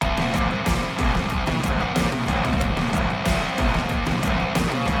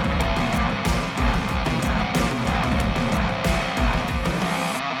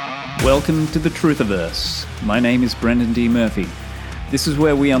Welcome to the Truthiverse. My name is Brendan D. Murphy. This is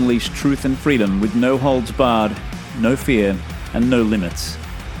where we unleash truth and freedom with no holds barred, no fear, and no limits.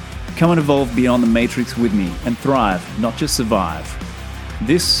 Come and evolve beyond the matrix with me and thrive, not just survive.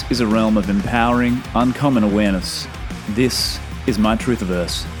 This is a realm of empowering, uncommon awareness. This is my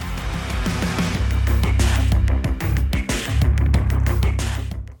Truthiverse.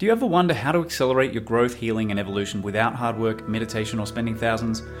 Do you ever wonder how to accelerate your growth, healing, and evolution without hard work, meditation, or spending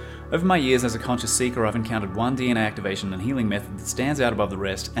thousands? Over my years as a conscious seeker, I've encountered one DNA activation and healing method that stands out above the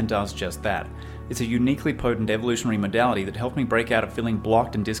rest and does just that. It's a uniquely potent evolutionary modality that helped me break out of feeling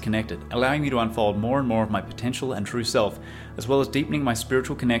blocked and disconnected, allowing me to unfold more and more of my potential and true self, as well as deepening my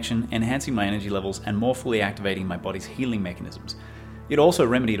spiritual connection, enhancing my energy levels, and more fully activating my body's healing mechanisms. It also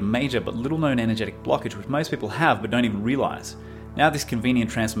remedied a major but little-known energetic blockage which most people have but don't even realize. Now this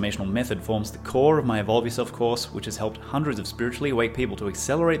convenient transformational method forms the core of my Evolve Yourself course, which has helped hundreds of spiritually awake people to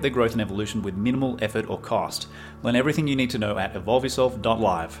accelerate their growth and evolution with minimal effort or cost. Learn everything you need to know at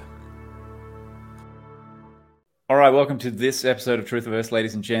evolveyourself.live. Alright, welcome to this episode of Truthiverse,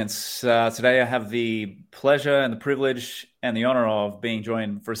 ladies and gents. Today I have the pleasure and the privilege and the honor of being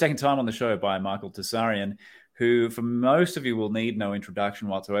joined for a second time on the show by Michael Tsarian, who for most of you will need no introduction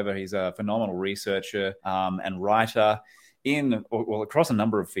whatsoever. He's a phenomenal researcher and writer across a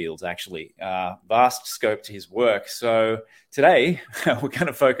number of fields, actually. Vast scope to his work. So today we're going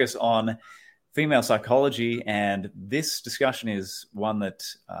to focus on female psychology, and this discussion is one that,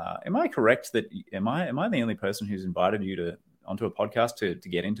 am I correct that, am I the only person who's invited you onto a podcast to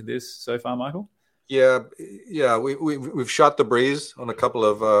get into this so far, Michael? Yeah. We've shot the breeze on a couple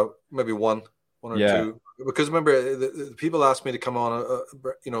of, maybe one or two. Because remember, the people asked me to come on,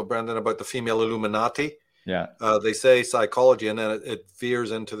 Brandon, about the female Illuminati. Yeah, they say psychology, and then it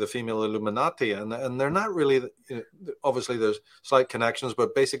veers into the female Illuminati, and they're not really. Obviously, there's slight connections,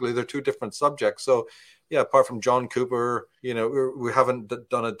 but basically they're two different subjects. So, yeah, apart from John Cooper, we haven't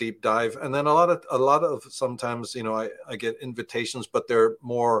done a deep dive, and then a lot of sometimes, I get invitations, but they're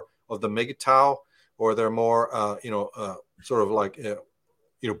more of the MGTOW, or they're more, sort of like,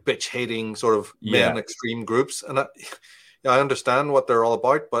 bitch hating sort of men extreme groups, and I understand what they're all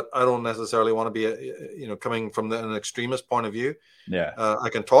about, but I don't necessarily want to be, coming from an extremist point of view. Yeah, I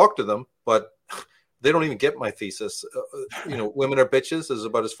can talk to them, but they don't even get my thesis. Women are bitches is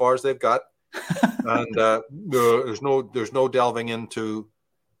about as far as they've got, and there's no delving into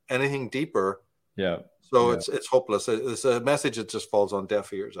anything deeper. Yeah. So it's hopeless. It's a message that just falls on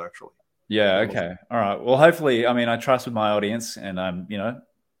deaf ears, actually. Yeah. Okay. All right. Well, hopefully, I trust with my audience, and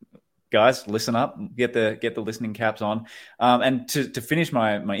guys, listen up, get the listening caps on. And to finish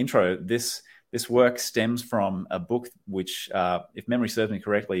my intro, this work stems from a book which, if memory serves me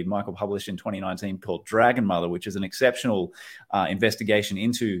correctly, Michael published in 2019 called Dragon Mother, which is an exceptional investigation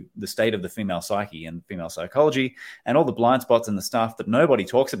into the state of the female psyche and female psychology and all the blind spots and the stuff that nobody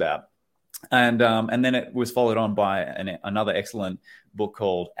talks about. And then it was followed on by another excellent book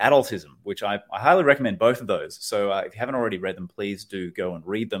called Adultism, which I highly recommend both of those. So if you haven't already read them, please do go and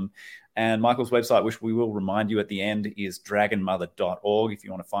read them. And Michael's website, which we will remind you at the end, is dragonmother.org if you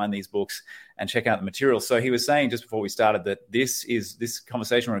want to find these books and check out the material. So he was saying just before we started that this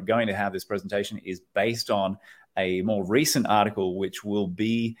conversation we're going to have, this presentation, is based on a more recent article, which will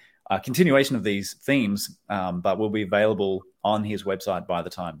be a continuation of these themes, but will be available on his website by the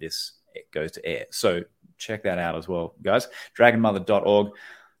time this goes to air. So check that out as well, guys. dragonmother.org.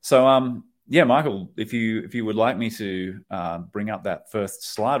 So Michael, if you would like me to bring up that first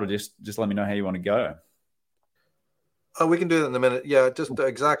slide, or just let me know how you want to go. We can do that in a minute. Yeah, just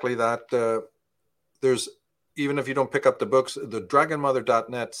exactly that. There's, even if you don't pick up the books, the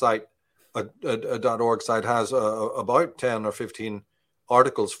dragonmother.net site, .org site has about 10 or 15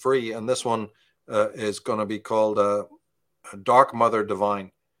 articles free, and this one is going to be called Dark Mother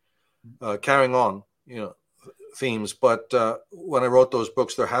Divine. Carrying on, themes. But when I wrote those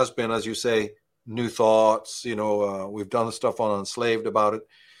books, there has been, as you say, new thoughts. We've done the stuff on Enslaved about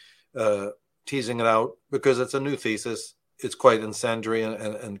it, teasing it out because it's a new thesis. It's quite incendiary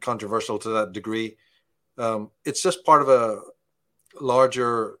and controversial to that degree. It's just part of a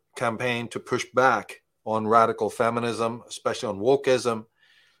larger campaign to push back on radical feminism, especially on wokeism.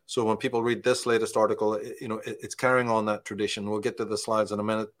 So when people read this latest article, it's carrying on that tradition. We'll get to the slides in a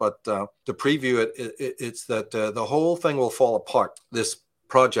minute, but to preview it's that the whole thing will fall apart. This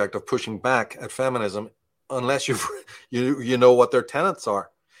project of pushing back at feminism, unless you know what their tenets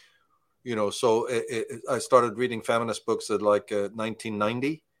are. So I started reading feminist books at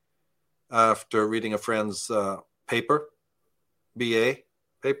 1990 after reading a friend's BA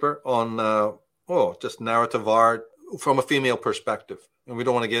paper on just narrative art from a female perspective. And we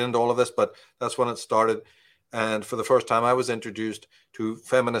don't want to get into all of this, but that's when it started. And for the first time, I was introduced to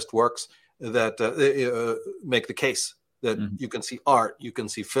feminist works that make the case that you can see art, you can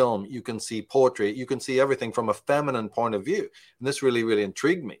see film, you can see poetry, you can see everything from a feminine point of view. And this really, really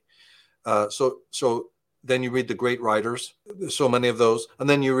intrigued me. So then you read the great writers, there's so many of those. And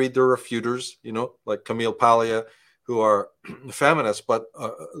then you read the refuters, like Camille Paglia, who are feminists, but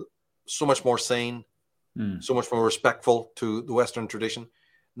so much more sane, so much more respectful to the Western tradition.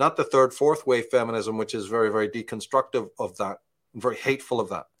 Not the third, fourth wave feminism, which is very, very deconstructive of that, and very hateful of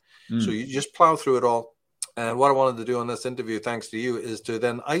that. So you just plow through it all. And what I wanted to do on this interview, thanks to you, is to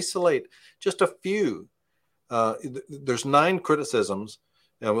then isolate just a few. There's 9 criticisms,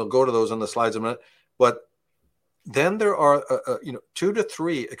 and we'll go to those on the slides in a minute. But then there are, 2 to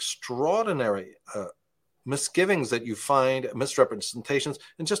 3 extraordinary misgivings that you find, misrepresentations,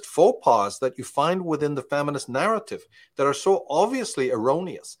 and just faux pas that you find within the feminist narrative that are so obviously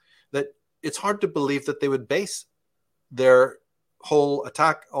erroneous that it's hard to believe that they would base their whole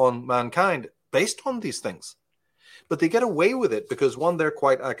attack on mankind based on these things. But they get away with it because, one, they're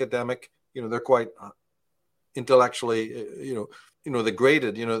quite academic, they're quite intellectually, they're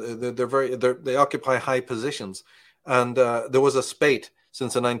graded, they occupy high positions. And there was a spate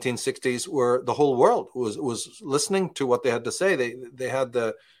since the 1960s where the whole world was listening to what they had to say. They had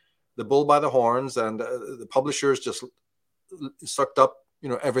the bull by the horns, and the publishers just sucked up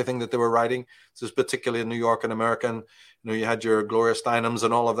everything that they were writing. This is particularly in New York and American. You had your Gloria Steinems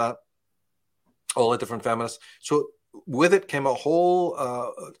and all of that, all the different feminists. So with it came a whole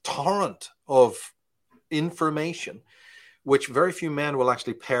torrent of information, which very few men will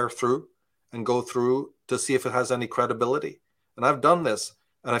actually pare through and go through to see if it has any credibility. And I've done this,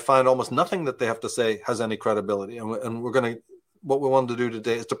 and I find almost nothing that they have to say has any credibility. And what we want to do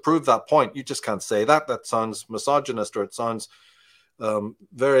today is to prove that point. You just can't say that. That sounds misogynist, or it sounds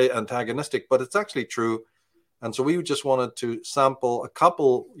very antagonistic, but it's actually true. And so we just wanted to sample a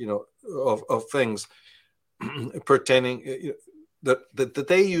couple, of things pertaining that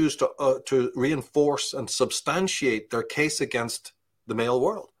they use to reinforce and substantiate their case against the male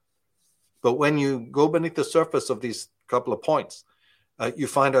world. But when you go beneath the surface of these couple of points, you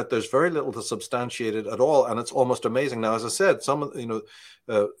find out there's very little to substantiate it at all, and it's almost amazing. Now, as I said, some of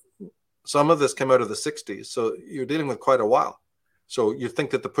this came out of the 60s, so you're dealing with quite a while. So you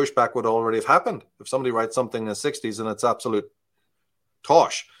think that the pushback would already have happened. If somebody writes something in the 60s and it's absolute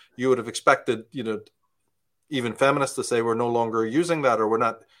tosh, you would have expected, even feminists to say we're no longer using that, or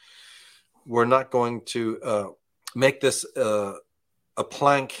we're not going to make this a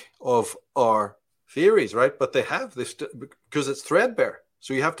plank of our theories, right? But they have this because it's threadbare.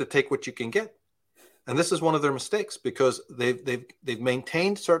 So you have to take what you can get. And this is one of their mistakes, because they've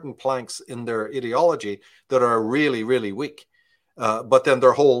maintained certain planks in their ideology that are really, really weak. But then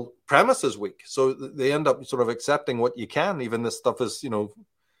their whole premise is weak. So they end up sort of accepting what you can. Even this stuff is,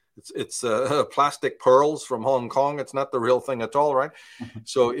 it's plastic pearls from Hong Kong. It's not the real thing at all, right?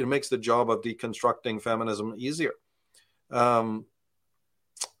 So it makes the job of deconstructing feminism easier. And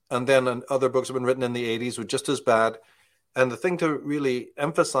then other books have been written in the 80s were just as bad. And the thing to really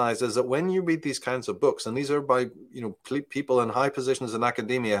emphasize is that when you read these kinds of books, and these are by people in high positions in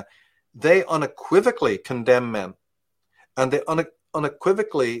academia, they unequivocally condemn men, and they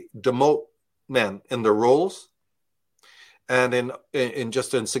unequivocally demote men in their roles and in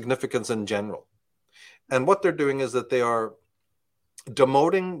just in significance in general. And what they're doing is that they are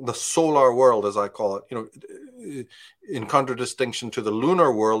demoting the solar world, as I call it, in contradistinction to the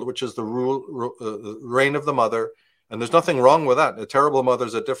lunar world, which is the reign of the mother. And there's nothing wrong with that. A terrible mother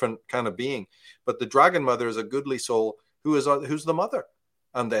is a different kind of being, but the dragon mother is a goodly soul who's the mother,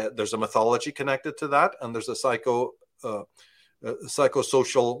 and there's a mythology connected to that, and there's a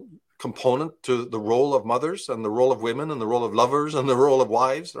psychosocial component to the role of mothers and the role of women and the role of lovers and the role of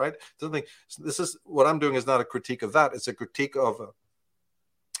wives, right? This is what I'm doing is not a critique of that. It's a critique of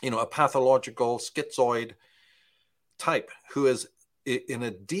a pathological schizoid type who is in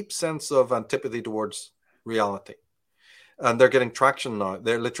a deep sense of antipathy towards reality. And they're getting traction now.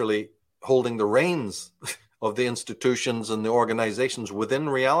 They're literally holding the reins of the institutions and the organizations within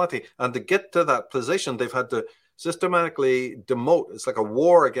reality. And to get to that position, they've had to systematically demote. It's like a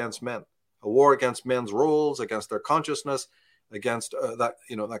war against men, a war against men's roles, against their consciousness, against that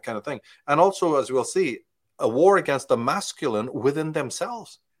kind of thing. And also, as we'll see, a war against the masculine within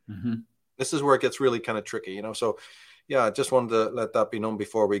themselves. Mm-hmm. This is where it gets really kind of tricky, So, yeah, I just wanted to let that be known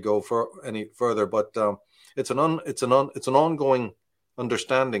before we go for any further. But it's an ongoing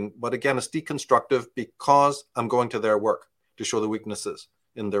understanding. But again, it's deconstructive because I'm going to their work to show the weaknesses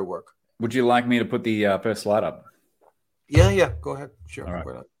in their work. Would you like me to put the first slide up? Yeah. Go ahead. Sure. All right.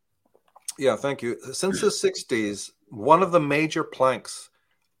 Why not? Yeah, thank you. Since the 60s, one of the major planks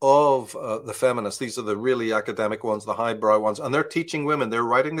of the feminists, these are the really academic ones, the highbrow ones, and they're teaching women. They're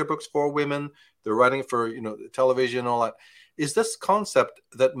writing their books for women. They're writing for, television and all that. Is this concept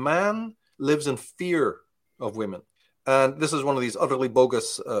that man lives in fear of women. And this is one of these utterly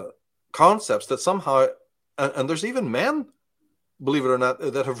bogus concepts that somehow, and there's even men, believe it or not,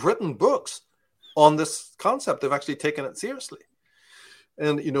 that have written books on this concept. They've actually taken it seriously.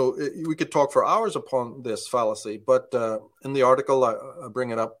 And, we could talk for hours upon this fallacy, but in the article, I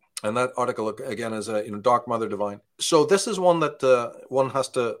bring it up. And that article, again, is Dark Mother Divine. So this is one that one has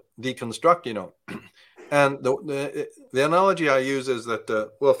to deconstruct, And the analogy I use is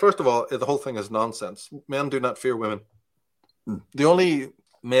that, well, first of all, the whole thing is nonsense. Men do not fear women. The only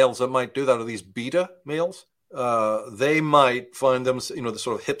males that might do that are these beta males. They might find them, the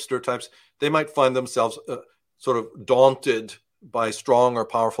sort of hipster types, they might find themselves sort of daunted by strong or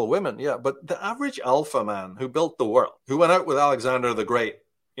powerful women. Yeah, but the average alpha man who built the world, who went out with Alexander the Great,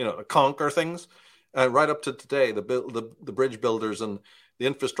 to conquer things, and right up to today, the bridge builders and the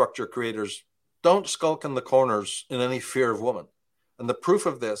infrastructure creators don't skulk in the corners in any fear of woman. And the proof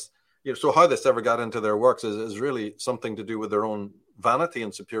of this, so how this ever got into their works is really something to do with their own vanity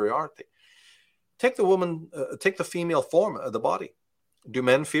and superiority. Take the female form of the body. Do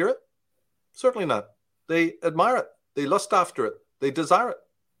men fear it? Certainly not. They admire it. They lust after it. They desire it.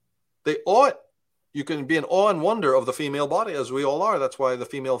 They awe it. You can be in awe and wonder of the female body, as we all are. That's why the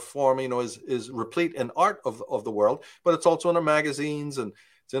female form, is replete in art of the world, but it's also in our magazines, and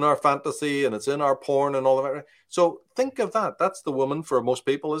it's in our fantasy, and it's in our porn and all of that. So think of that. That's the woman for most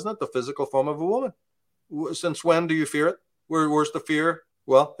people, isn't it? The physical form of a woman. Since when do you fear it? Where's the fear?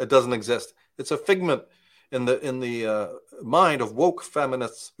 Well, it doesn't exist. It's a figment in the mind of woke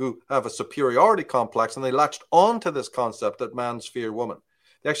feminists who have a superiority complex, and they latched onto this concept that mans fear woman.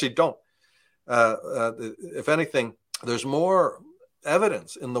 They actually don't. If anything, there's more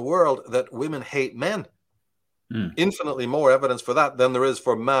evidence in the world that women hate men. Infinitely more evidence for that than there is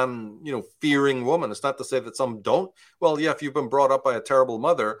for man, fearing woman. It's not to say that some don't. Well, yeah, if you've been brought up by a terrible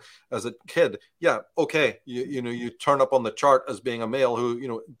mother as a kid, yeah, okay, you turn up on the chart as being a male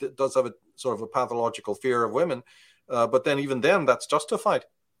who, does have a sort of a pathological fear of women, but then even then, that's justified.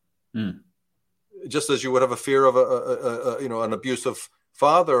 Just as you would have a fear of an abusive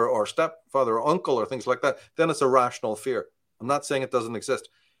father or stepfather or uncle or things like that, then it's a rational fear. I'm not saying it doesn't exist.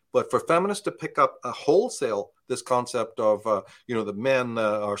 But for feminists to pick up a wholesale this concept of, the men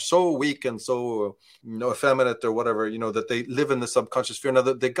are so weak and so, effeminate or whatever, that they live in the subconscious fear. Now,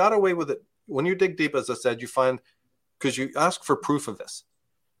 they got away with it. When you dig deep, as I said, you find, because you ask for proof of this,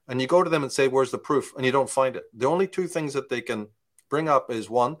 and you go to them and say, where's the proof? And you don't find it. The only two things that they can bring up is,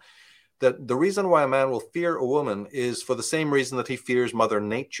 one, that the reason why a man will fear a woman is for the same reason that he fears Mother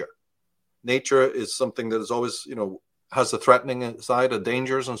Nature. Nature is something that is always, has a threatening side, of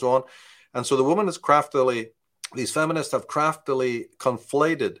dangers and so on. And so the woman is these feminists have craftily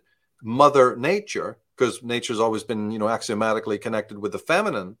conflated Mother Nature, because nature's always been, axiomatically connected with the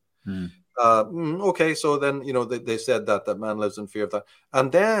feminine. Okay, so then, they said that man lives in fear of that.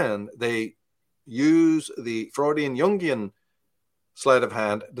 And then they use the Freudian Jungian sleight of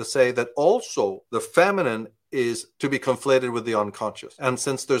hand to say that also the feminine is to be conflated with the unconscious. And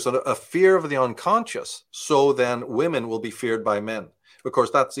since there's a fear of the unconscious, so then women will be feared by men. Of course,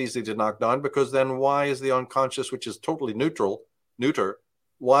 that's easy to knock down, because then why is the unconscious, which is totally neuter,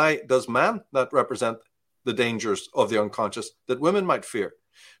 why does man not represent the dangers of the unconscious that women might fear?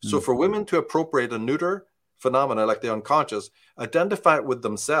 So for women to appropriate a neuter phenomena like the unconscious, identify it with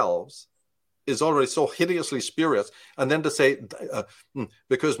themselves, is already so hideously spurious. And then to say,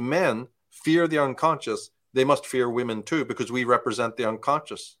 because men fear the unconscious, they must fear women too, because we represent the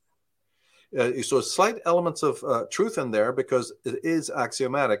unconscious. So slight elements of truth in there, because it is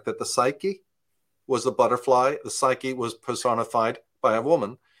axiomatic that the psyche was the butterfly. The psyche was personified by a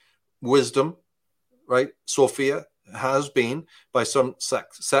woman. Wisdom, right? Sophia has been by some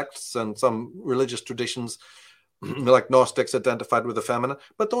sects and some religious traditions, like Gnostics, identified with the feminine.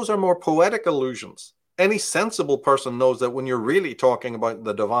 But those are more poetic illusions. Any sensible person knows that when you're really talking about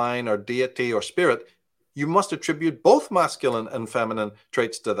the divine or deity or spirit, you must attribute both masculine and feminine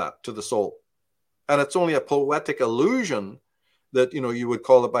traits to the soul. And it's only a poetic illusion that, you would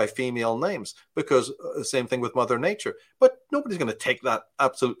call it by female names, because the same thing with Mother Nature. But nobody's going to take that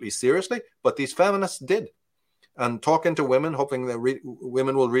absolutely seriously. But these feminists did. And talking to women, hoping that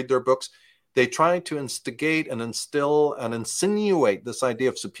women will read their books, they try to instigate and instill and insinuate this idea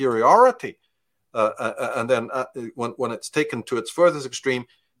of superiority. And then when it's taken to its furthest extreme,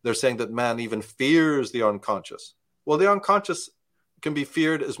 they're saying that man even fears the unconscious. Well, the unconscious can be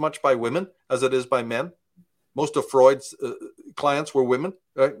feared as much by women as it is by men. Most of Freud's clients were women.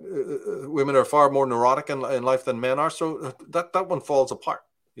 Right? Women are far more neurotic in life than men are, so that one falls apart.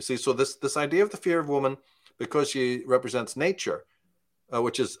 You see, so this idea of the fear of woman, because she represents nature,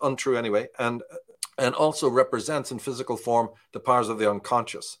 which is untrue anyway, and also represents in physical form the powers of the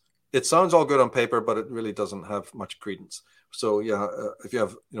unconscious. It sounds all good on paper, but it really doesn't have much credence. So yeah, if you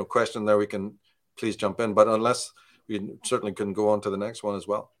have question there, we can please jump in. But unless, we certainly can go on to the next one as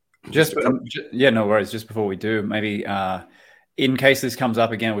well. No worries. Just before we do, maybe in case this comes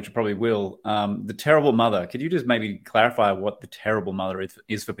up again, which it probably will, the terrible mother. Could you just maybe clarify what the terrible mother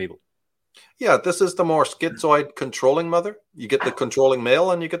is for people? Yeah, this is the more schizoid controlling mother. You get the controlling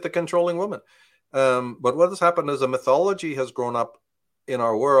male and you get the controlling woman. But what has happened is a mythology has grown up in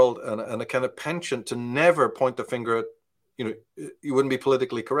our world, and a kind of penchant to never point the finger at, you wouldn't be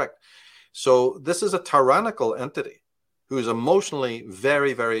politically correct. So this is a tyrannical entity who is emotionally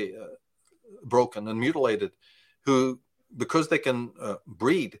very, very broken and mutilated, who, because they can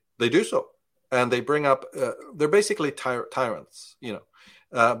breed, they do so. And they bring up, they're basically tyrants,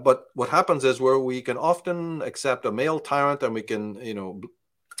 but what happens is, where we can often accept a male tyrant, and we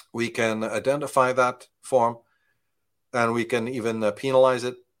can identify that form, and we can even penalize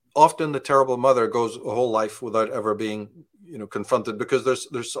it. Often the terrible mother goes a whole life without ever being, confronted, because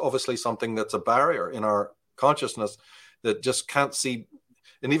there's obviously something that's a barrier in our consciousness that just can't see.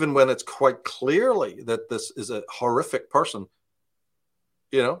 And even when it's quite clearly that this is a horrific person,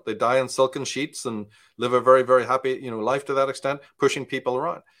 they die in silken sheets and live a very, very happy, life to that extent, pushing people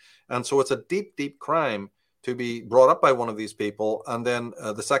around. And so it's a deep, deep crime to be brought up by one of these people. And then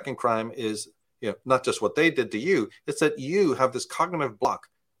the second crime is, not just what they did to you, it's that you have this cognitive block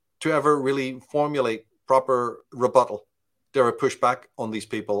to ever really formulate proper rebuttal, to ever push back on these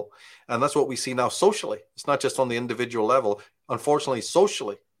people. And that's what we see now socially. It's not just on the individual level. Unfortunately,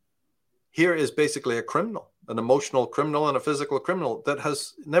 socially, here is basically a criminal, an emotional criminal and a physical criminal that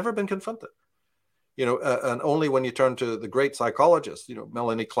has never been confronted. And only when you turn to the great psychologists,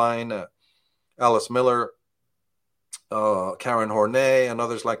 Melanie Klein, Alice Miller, Karen Horney, and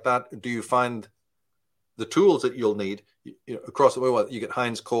others like that, do you find the tools that you'll need across the way. You get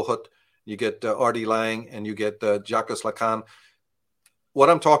Heinz Kohut, you get R.D. Laing, and you get Jacques Lacan. What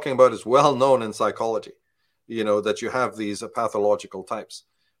I'm talking about is well known in psychology, that you have these pathological types.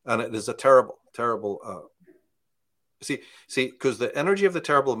 And it is a terrible, terrible, see, because the energy of the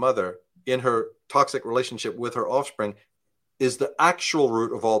terrible mother in her toxic relationship with her offspring is the actual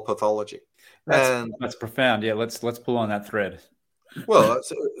root of all pathology. That's profound. Yeah, let's pull on that thread. Well,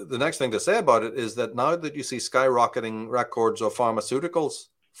 the next thing to say about it is that now that you see skyrocketing records of pharmaceuticals,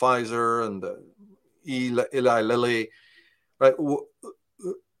 Pfizer and Eli Lilly, right?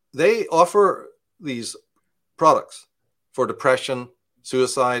 They offer these products for depression,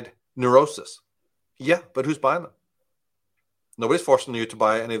 suicide, neurosis. Yeah, but who's buying them? Nobody's forcing you to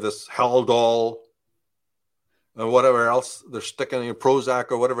buy any of this Haldol or whatever else they're sticking in your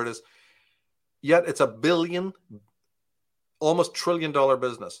Prozac or whatever it is. Yet it's $1 billion, almost $1 trillion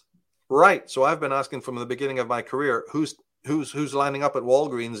business. Right. So I've been asking from the beginning of my career, who's lining up at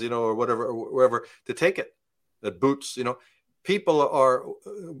Walgreens, or whatever, or wherever to take it, at Boots,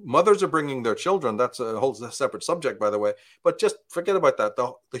 mothers are bringing their children. That's a whole separate subject, by the way, but just forget about that.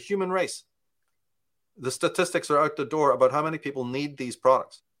 The human race, the statistics are out the door about how many people need these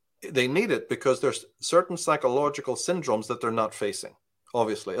products. They need it because there's certain psychological syndromes that they're not facing,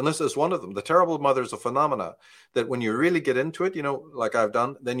 obviously. And this is one of them. The terrible mother is a phenomena that when you really get into it, like I've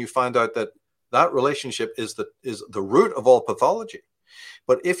done, then you find out that relationship is the root of all pathology.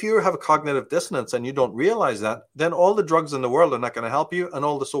 But if you have a cognitive dissonance and you don't realize that, then all the drugs in the world are not going to help you, and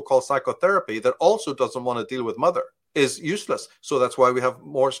all the so-called psychotherapy that also doesn't want to deal with mother is useless. So that's why we have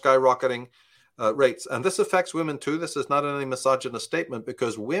more skyrocketing rates. And this affects women too. This is not any misogynist statement,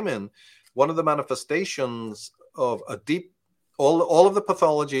 because women, one of the manifestations of a deep, all of the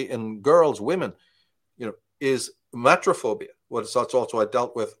pathology in girls, women, is matrophobia. That's also I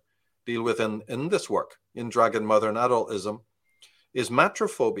deal with in this work, in Dragon Mother and Adultism, is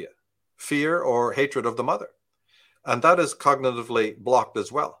matrophobia, fear or hatred of the mother. And that is cognitively blocked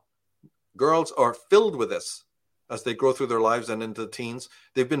as well. Girls are filled with this as they grow through their lives and into teens.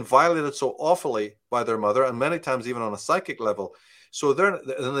 They've been violated so awfully by their mother, and many times even on a psychic level. So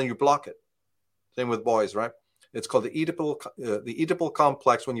and then you block it. Same with boys, right? It's called the Oedipal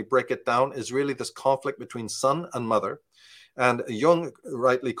complex. When you break it down, is really this conflict between son and mother. And Jung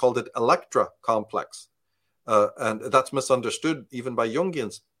rightly called it Electra complex. And that's misunderstood even by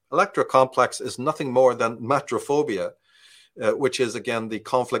Jungians. Electra complex is nothing more than matrophobia, which is, again, the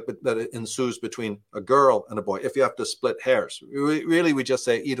conflict that ensues between a girl and a boy. If you have to split hairs, really, we just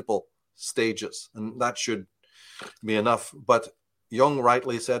say eatable stages, and that should be enough. But Jung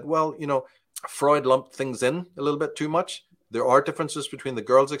rightly said, well, Freud lumped things in a little bit too much. There are differences between the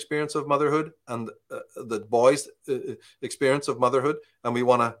girl's experience of motherhood and the boy's experience of motherhood, and we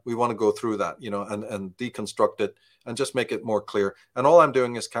want to go through that, and deconstruct it and just make it more clear. And all I'm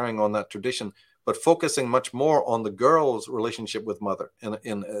doing is carrying on that tradition, but focusing much more on the girl's relationship with mother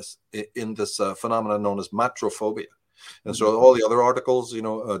in this phenomenon known as matrophobia. And so all the other articles,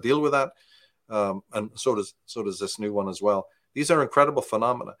 deal with that, and so does this new one as well. These are incredible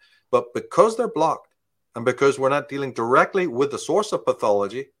phenomena, but because they're blocked, and because we're not dealing directly with the source of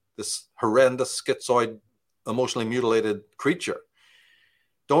pathology, this horrendous schizoid, emotionally mutilated creature,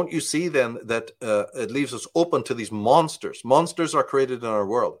 don't you see then that it leaves us open to these monsters? Monsters are created in our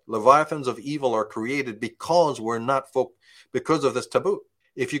world. Leviathans of evil are created because we're not because of this taboo.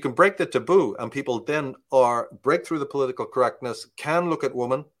 If you can break the taboo and people then break through the political correctness, can look at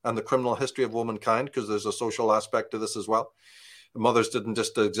woman and the criminal history of womankind, because there's a social aspect to this as well. Mothers didn't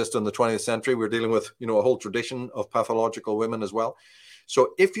just exist in the 20th century. We're dealing with, a whole tradition of pathological women as well.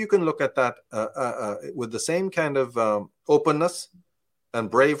 So if you can look at that with the same kind of openness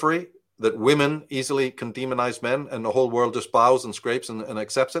and bravery that women easily can demonize men and the whole world just bows and scrapes and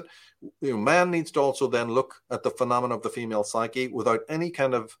accepts it, man needs to also then look at the phenomenon of the female psyche without any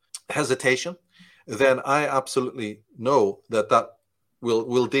kind of hesitation. Then I absolutely know that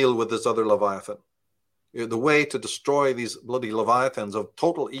will deal with this other Leviathan. The way to destroy these bloody Leviathans of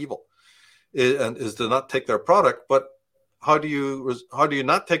total evil is to not take their product. But how do you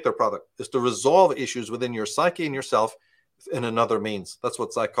not take their product? Is to resolve issues within your psyche and yourself in another means. That's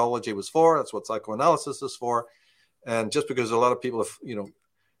what psychology was for. That's what psychoanalysis is for. And just because a lot of people have,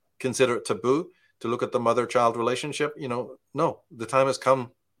 consider it taboo to look at the mother-child relationship, no, the time has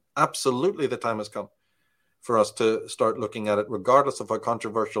come. Absolutely, the time has come for us to start looking at it, regardless of how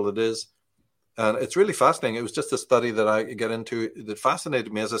controversial it is. And it's really fascinating. It was just a study that I get into that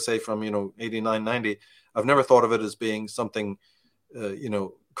fascinated me, as I say, from, 89, 90. I've never thought of it as being something,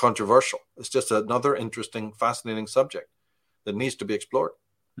 controversial. It's just another interesting, fascinating subject that needs to be explored.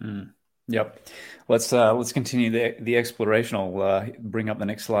 Yep. Let's continue the exploration. I'll bring up the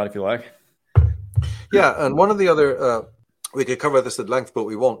next slide if you like. Yeah, and one of the other, we could cover this at length, but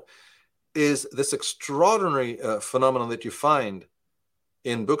we won't, is this extraordinary phenomenon that you find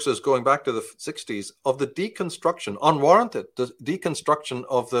in books as going back to the 60s of the deconstruction, unwarranted deconstruction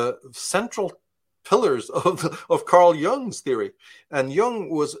of the central pillars of Carl Jung's theory. And Jung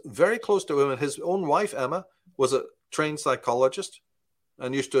was very close to women. His own wife, Emma, was a trained psychologist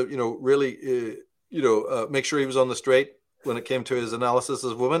and used to, really, make sure he was on the straight when it came to his analysis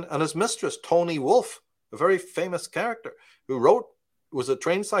of women. And his mistress, Toni Wolff, a very famous character who was a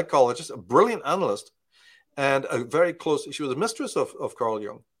trained psychologist, a brilliant analyst, and she was a mistress of Carl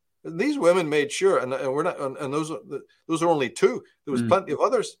Jung. And these women made sure, and we're not, and those are only two. There was plenty of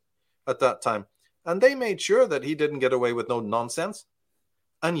others at that time, and they made sure that he didn't get away with no nonsense.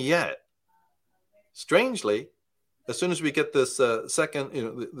 And yet, strangely, as soon as we get this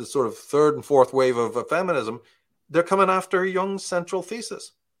second, this sort of third and fourth wave of feminism, they're coming after Jung's central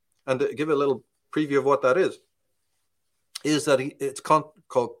thesis. And to give a little preview of what that is that it's called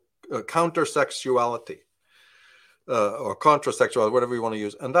countersexuality. Or contrasexual, whatever you want to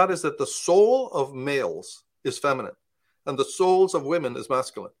use. And that is that the soul of males is feminine and the souls of women is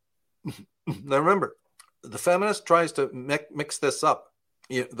masculine. Now remember, the feminist tries to mix this up.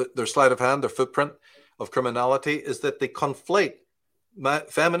 Their sleight of hand, their footprint of criminality is that they conflate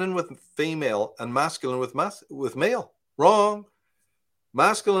feminine with female and masculine with male. Wrong.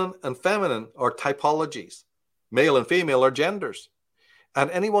 Masculine and feminine are typologies. Male and female are genders. And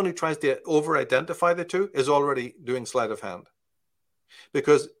anyone who tries to over-identify the two is already doing sleight of hand.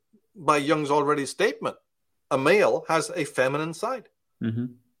 Because by Jung's already statement, a male has a feminine side. Mm-hmm.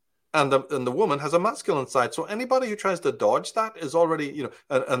 And the woman has a masculine side. So anybody who tries to dodge that is already,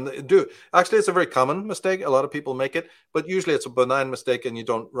 Actually, it's a very common mistake. A lot of people make it. But usually it's a benign mistake and you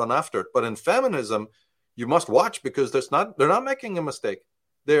don't run after it. But in feminism, you must watch because they're not making a mistake.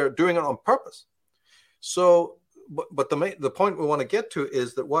 They're doing it on purpose. So... But the point we want to get to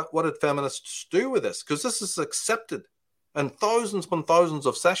is that what did feminists do with this? Because this is accepted, and thousands upon thousands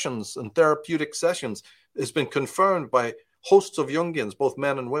of sessions and therapeutic sessions has been confirmed by hosts of Jungians, both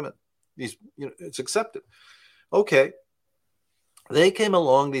men and women. It's accepted. Okay, they came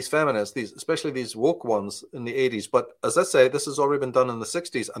along, these feminists, especially these woke ones in the 80s. But as I say, this has already been done in the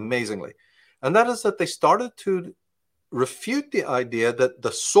 60s, amazingly, and that is that they started to refute the idea that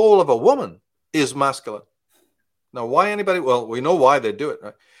the soul of a woman is masculine. Now, why anybody? Well, we know why they do it,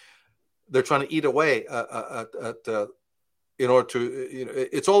 right? They're trying to eat away in order to,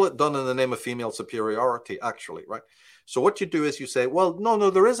 it's all done in the name of female superiority, actually, right? So what you do is you say, well, no,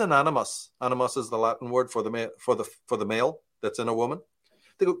 there is an animus. Animus is the Latin word for the male that's in a woman.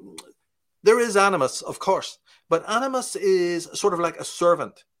 They go, there is animus, of course, but animus is sort of like a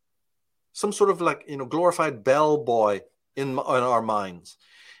servant, some sort of like, glorified bellboy in our minds.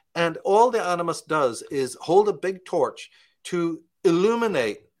 And all the animus does is hold a big torch to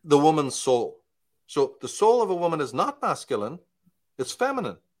illuminate the woman's soul. So the soul of a woman is not masculine, it's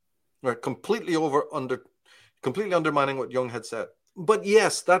feminine. Right? Completely undermining what Jung had said. But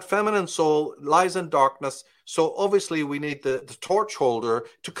yes, that feminine soul lies in darkness. So obviously we need the torch holder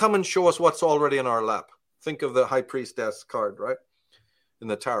to come and show us what's already in our lap. Think of the high priestess card, right? In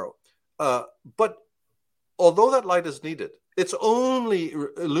the tarot. But although that light is needed, it's only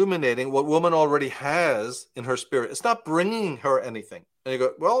illuminating what woman already has in her spirit. It's not bringing her anything. And you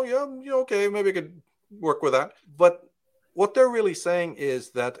go, well, yeah, okay, maybe I could work with that. But what they're really saying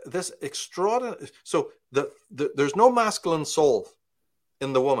is that this extraordinary... So there's no masculine soul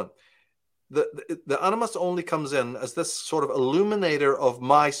in the woman. The animus only comes in as this sort of illuminator of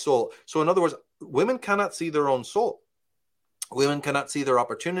my soul. So in other words, women cannot see their own soul. Women cannot see their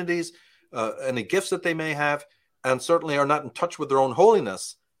opportunities, any gifts that they may have, and certainly are not in touch with their own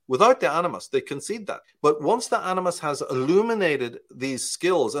holiness without the animus. They concede that. But once the animus has illuminated these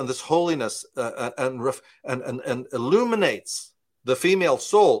skills and this holiness and illuminates the female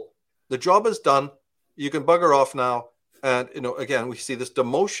soul, the job is done. You can bugger off now. And, again, we see this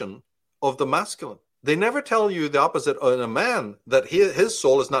demotion of the masculine. They never tell you the opposite in a man, that his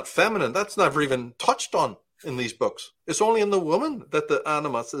soul is not feminine. That's never even touched on in these books. It's only in the woman that the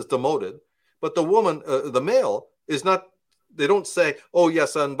animus is demoted. But the woman, the male, is not. They don't say, oh,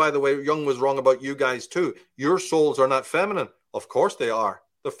 yes, and by the way, Jung was wrong about you guys too. Your souls are not feminine. Of course they are.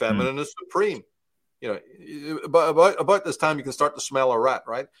 The feminine is supreme. About this time, you can start to smell a rat,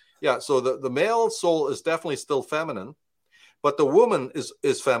 right? Yeah, so the male soul is definitely still feminine, but the woman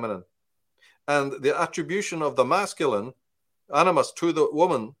is feminine. And the attribution of the masculine animus to the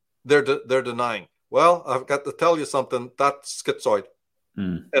woman, they're denying. Well, I've got to tell you something, that's schizoid.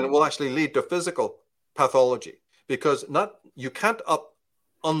 And it will actually lead to physical pathology, because you can't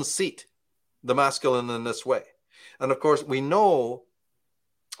unseat the masculine in this way. And of course, we know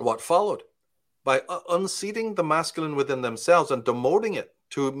what followed. By unseating the masculine within themselves and demoting it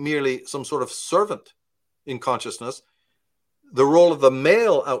to merely some sort of servant in consciousness, the role of the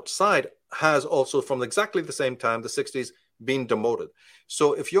male outside has also, from exactly the same time, the 60s, been demoted.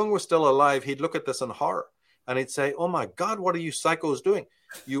 So if Jung was still alive, he'd look at this in horror. And he'd say, oh my God, what are you psychos doing?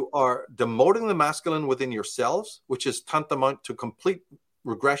 You are demoting the masculine within yourselves, which is tantamount to complete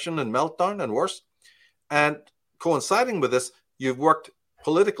regression and meltdown and worse. And coinciding with this, you've worked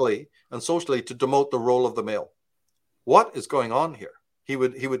politically and socially to demote the role of the male. What is going on here? He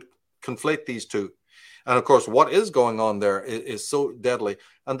would conflate these two. And of course, what is going on there is so deadly.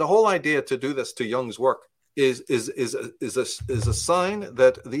 And the whole idea to do this to Jung's work is a sign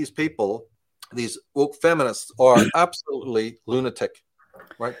that these people, these woke feminists, are absolutely lunatic,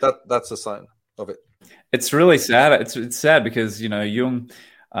 right? That's a sign of it. It's really sad. It's sad because, Jung,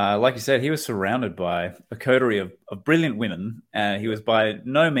 like you said, he was surrounded by a coterie of brilliant women, and he was by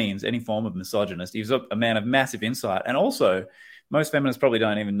no means any form of misogynist. He was a man of massive insight. And also, most feminists probably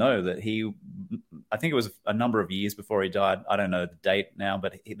don't even know that I think it was a number of years before he died. I don't know the date now,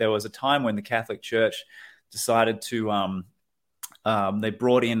 but there was a time when the Catholic Church decided to... they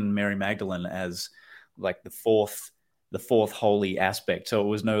brought in Mary Magdalene as like the fourth holy aspect. So it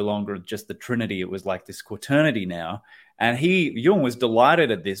was no longer just the Trinity. It was like this quaternity now. And Jung was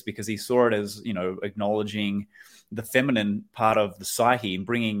delighted at this because he saw it as, acknowledging the feminine part of the psyche and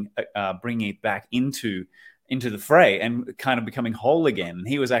bringing it back into the fray and kind of becoming whole again. And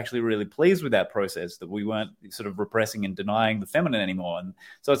he was actually really pleased with that process, that we weren't sort of repressing and denying the feminine anymore. And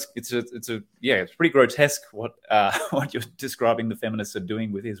so it's pretty grotesque what you're describing the feminists are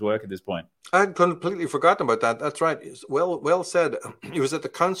doing with his work at this point. I had completely forgotten about that. That's right. Well said. He was at the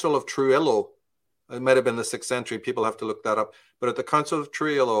Council of Trujillo. It might have been the 6th century. People have to look that up. But at the Council of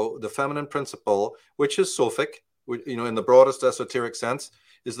Trujillo, the feminine principle, which is Sophic, in the broadest esoteric sense,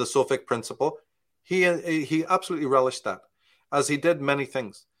 is the Sophic principle. He absolutely relished that, as he did many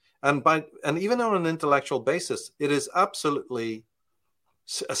things. And even on an intellectual basis, it is absolutely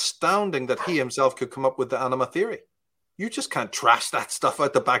astounding that he himself could come up with the anima theory. You just can't trash that stuff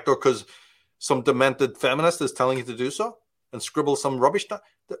out the back door because some demented feminist is telling you to do so and scribble some rubbish down.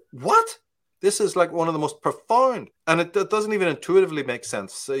 What? This is like one of the most profound, and it doesn't even intuitively make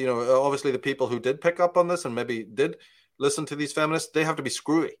sense. Obviously the people who did pick up on this and maybe did listen to these feminists, they have to be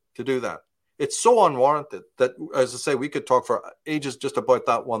screwy to do that. It's so unwarranted that, as I say, we could talk for ages just about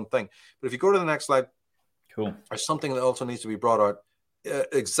that one thing. But if you go to the next slide, cool. There's something that also needs to be brought out,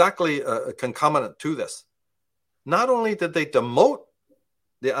 exactly concomitant to this. Not only did they demote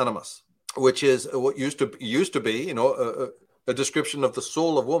the animus, which is what used to be, a description of the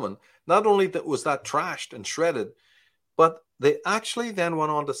soul of woman. Not only was that trashed and shredded, but they actually then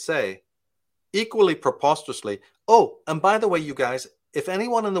went on to say, equally preposterously, oh, and by the way, you guys, if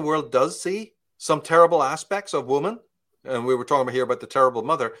anyone in the world does see some terrible aspects of woman, and we were talking here about the terrible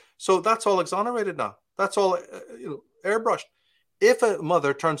mother, so that's all exonerated now. That's all airbrushed. If a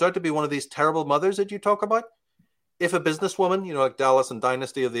mother turns out to be one of these terrible mothers that you talk about, if a businesswoman, like Dallas and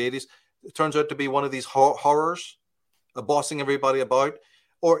Dynasty of the 80s, turns out to be one of these horrors, bossing everybody about,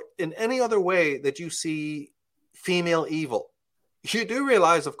 or in any other way that you see female evil, you do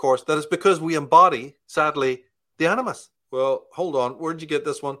realize, of course, that it's because we embody, sadly, the animus. Well, hold on. Where'd you get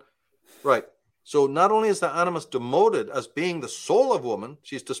this one? Right. So not only is the animus demoted as being the soul of woman,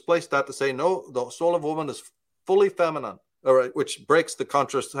 she's displaced that to say, no, the soul of woman is fully feminine, all right, which breaks the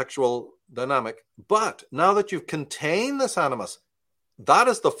contrasexual dynamic. But now that you've contained this animus, that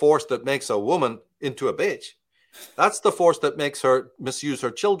is the force that makes a woman into a bitch. That's the force that makes her misuse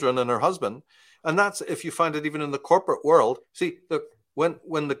her children and her husband. And that's, if you find it even in the corporate world. See, look,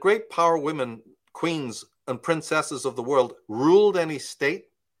 when the great power women, queens and princesses of the world ruled any state,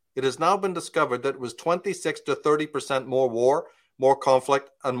 it has now been discovered that it was 26 to 30% more war, more conflict,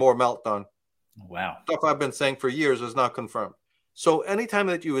 and more meltdown. Wow. Stuff I've been saying for years is now confirmed. So anytime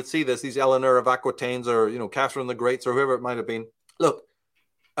that you would see this, these Eleanor of Aquitaines or, Catherine the Greats or whoever it might have been, look,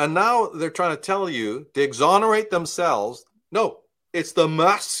 and now they're trying to tell you to exonerate themselves. No, it's the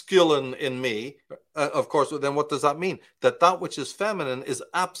masculine in me. Of course, then what does that mean? That which is feminine is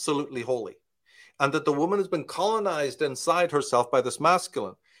absolutely holy. And that the woman has been colonized inside herself by this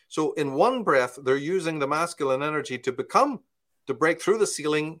masculine. So in one breath, they're using the masculine energy to break through the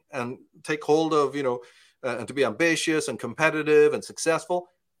ceiling and take hold of, and to be ambitious and competitive and successful.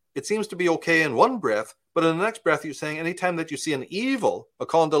 It seems to be okay in one breath, but in the next breath, you're saying anytime that you see an evil, a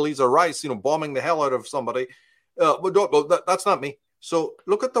Condoleezza Rice, bombing the hell out of somebody, that's not me. So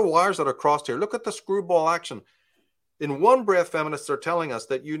look at the wires that are crossed here. Look at the screwball action. In one breath, feminists are telling us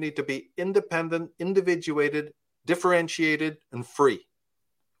that you need to be independent, individuated, differentiated, and free.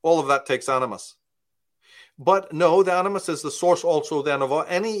 All of that takes animus. But no, the animus is the source also then of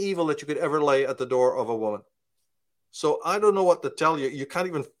any evil that you could ever lay at the door of a woman. So I don't know what to tell you. You can't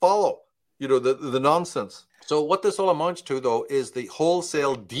even follow, the nonsense. So what this all amounts to, though, is the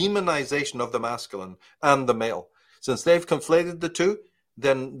wholesale demonization of the masculine and the male. Since they've conflated the two,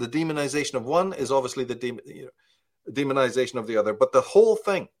 then the demonization of one is obviously the demonization of the other. But the whole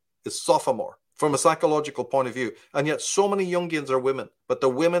thing is sophomore from a psychological point of view. And yet so many Jungians are women. But the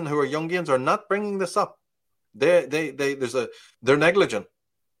women who are Jungians are not bringing this up. They're negligent.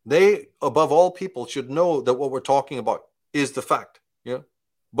 They, above all people, should know that what we're talking about is the fact.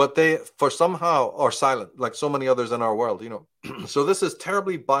 But they, for somehow, are silent, like so many others in our world. So this is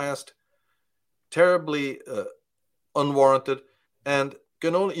terribly biased, terribly unwarranted, and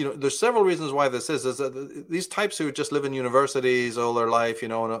can only, there's several reasons why this is that these types who just live in universities all their life,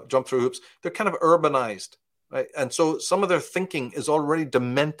 and jump through hoops, they're kind of urbanized, right? And so some of their thinking is already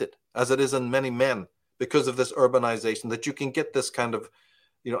demented, as it is in many men, because of this urbanization, that you can get this kind of,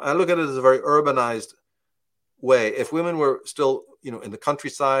 I look at it as a very urbanized way. If women were still, in the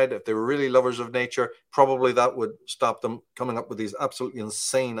countryside, if they were really lovers of nature, probably that would stop them coming up with these absolutely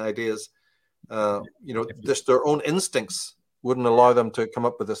insane ideas. Just their own instincts wouldn't allow them to come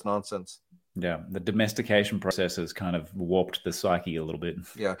up with this nonsense. Yeah, the domestication process has kind of warped the psyche a little bit.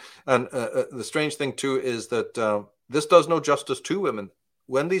 Yeah, and the strange thing too is that this does no justice to women.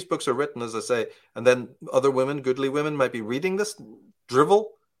 When these books are written, as I say, and then other women, goodly women, might be reading this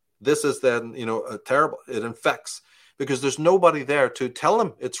drivel, this is then, terrible. It infects because there's nobody there to tell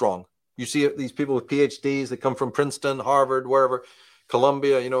them it's wrong. You see these people with PhDs that come from Princeton, Harvard, wherever,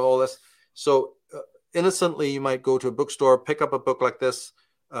 Columbia, all this. So innocently, you might go to a bookstore, pick up a book like this,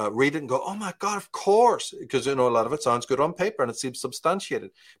 read it and go, oh my God, of course. Because, a lot of it sounds good on paper and it seems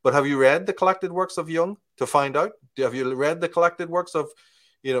substantiated. But have you read the collected works of Jung to find out? Have you read the collected works of,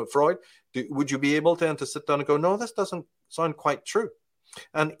 Freud? Would you be able to sit down and go, no, this doesn't sound quite true.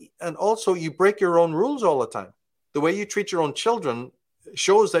 And also you break your own rules all the time. The way you treat your own children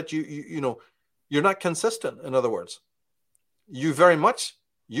shows that you're not consistent. In other words, you very much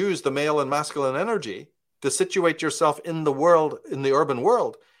use the male and masculine energy to situate yourself in the world, in the urban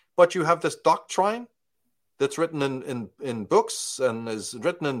world, but you have this doctrine that's written in books and is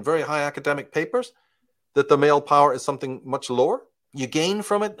written in very high academic papers that the male power is something much lower. You gain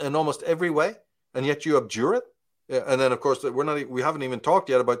from it in almost every way, and yet you abjure it. And then, of course, we haven't even talked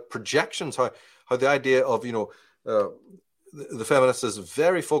yet about projections. How the idea of the feminist is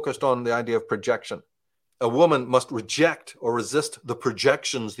very focused on the idea of projection. A woman must reject or resist the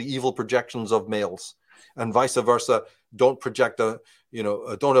projections, the evil projections of males, and vice versa. Don't project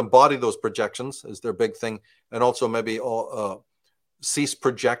don't embody those projections is their big thing, and also maybe cease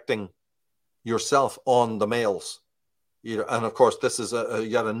projecting yourself on the males. And of course, this is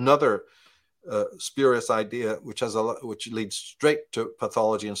yet another spurious idea, which leads straight to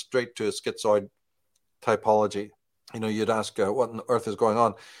pathology and straight to schizoid typology. You'd ask what on earth is going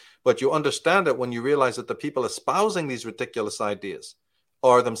on, but you understand it when you realize that the people espousing these ridiculous ideas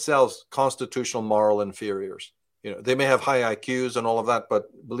are themselves constitutional moral inferiors. They may have high IQs and all of that, but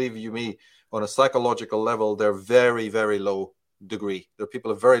believe you me, on a psychological level, they're very, very low degree. They're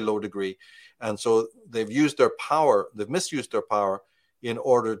people of very low degree. And so they've misused their power in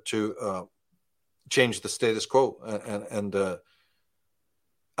order to change the status quo and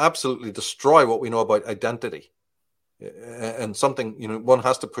absolutely destroy what we know about identity. And something, one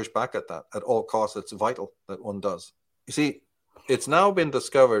has to push back at that at all costs. It's vital that one does. You see, it's now been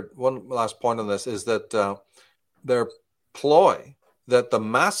discovered, one last point on this, is that their ploy that the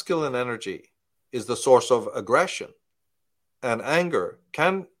masculine energy is the source of aggression and anger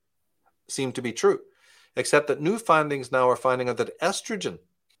can seem to be true, except that new findings now are finding out that estrogen,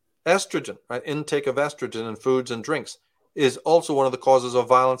 right, intake of estrogen in foods and drinks is also one of the causes of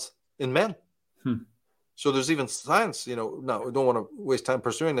violence in men. So there's even science, now we don't want to waste time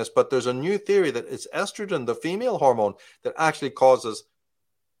pursuing this, but there's a new theory that it's estrogen, the female hormone, that actually causes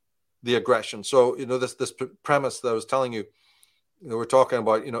the aggression. So, this premise that I was telling you, we're talking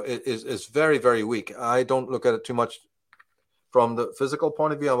about, is very, very weak. I don't look at it too much from the physical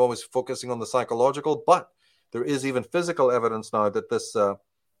point of view. I'm always focusing on the psychological, but there is even physical evidence now that there's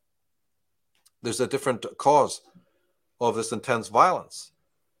a different cause of this intense violence.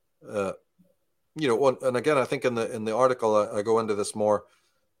 And again, I think in the article I go into this more.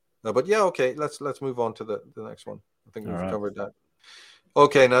 But yeah, okay, let's move on to the next one. I think we've covered that.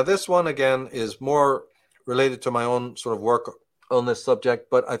 Okay, now this one again is more related to my own sort of work on this subject,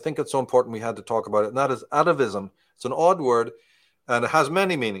 but I think it's so important we had to talk about it, and that is atavism. It's an odd word, and it has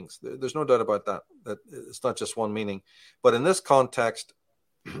many meanings. There's no doubt about that it's not just one meaning. But in this context,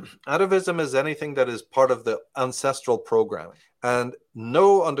 atavism is anything that is part of the ancestral programming, and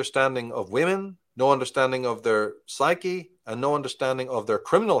no understanding of women, no understanding of their psyche, and no understanding of their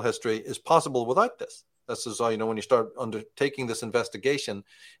criminal history is possible without this. This is how, when you start undertaking this investigation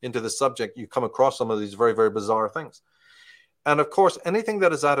into the subject, you come across some of these very, very bizarre things. And of course, anything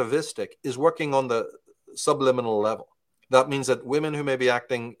that is atavistic is working on the subliminal level. That means that women who may be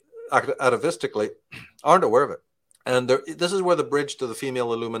acting atavistically aren't aware of it. And this is where the bridge to the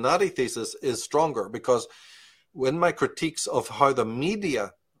female Illuminati thesis is stronger, because when my critiques of how the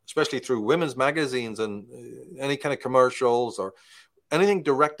media, especially through women's magazines and any kind of commercials or anything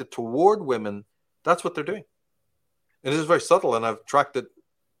directed toward women, that's what they're doing. And it is very subtle, and I've tracked it.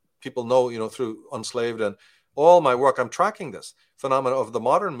 People know, through Unslaved and all my work, I'm tracking this phenomenon of the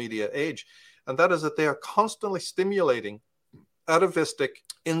modern media age, and that is that they are constantly stimulating atavistic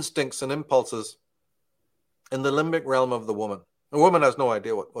instincts and impulses in the limbic realm of the woman. The woman has no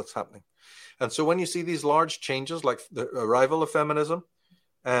idea what's happening. And so when you see these large changes, like the arrival of feminism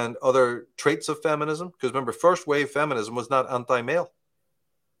and other traits of feminism, because remember, first wave feminism was not anti-male.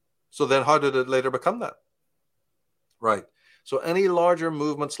 So then how did it later become that? Right. So any larger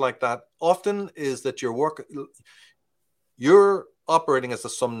movements like that often is that you're operating as a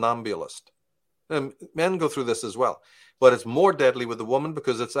somnambulist. And men go through this as well, but it's more deadly with the woman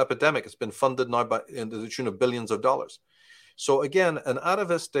because it's epidemic. It's been funded now in the tune of billions of dollars. So again, an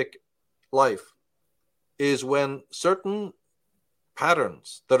atavistic life is when certain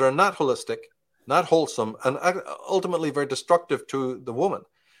patterns that are not holistic, not wholesome, and ultimately very destructive to the woman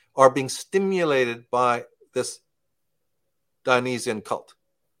are being stimulated by this Dionysian cult,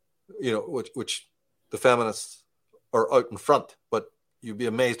 which the feminists are out in front, but you'd be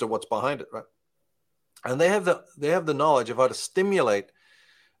amazed at what's behind it, right? And they have the knowledge of how to stimulate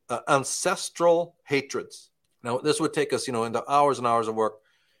ancestral hatreds. Now, this would take us, into hours and hours of work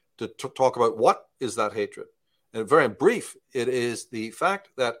to talk about what is that hatred. And very brief, it is the fact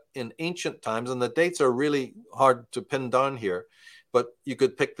that in ancient times, and the dates are really hard to pin down here, but you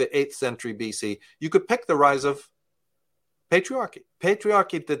could pick the 8th century BC. You could pick the rise of patriarchy.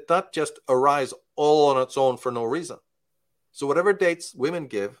 Patriarchy did not just arise all on its own for no reason. So whatever dates women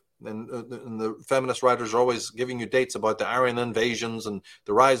give, and the feminist writers are always giving you dates about the Aryan invasions and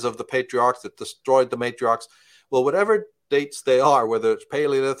the rise of the patriarchs that destroyed the matriarchs. Well, whatever dates they are, whether it's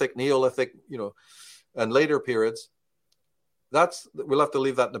Paleolithic, Neolithic, and later periods, we'll have to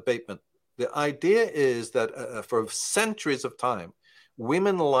leave that in abatement. The idea is that for centuries of time,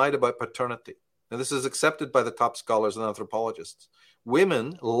 women lied about paternity. And this is accepted by the top scholars and anthropologists.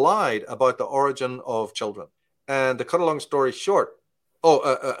 Women lied about the origin of children. And to cut a long story short,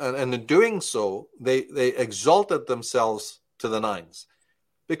 and in doing so, they exalted themselves to the nines.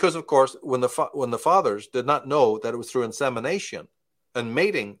 Because, of course, when the fathers did not know that it was through insemination and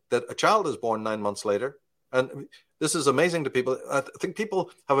mating that a child is born 9 months later, and this is amazing to people. I think people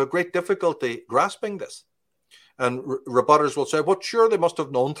have a great difficulty grasping this. And rebutters will say, well, sure, they must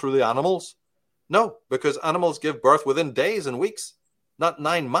have known through the animals. No, because animals give birth within days and weeks, not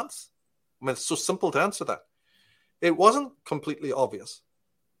 9 months. I mean, it's so simple to answer that. It wasn't completely obvious.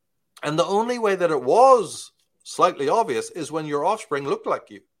 And the only way that it was slightly obvious is when your offspring looked like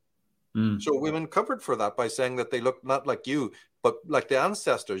you. So women covered for that by saying that they looked not like you, but like the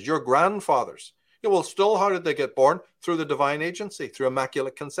ancestors, your grandfathers. Well, still, how did they get born? Through the divine agency, through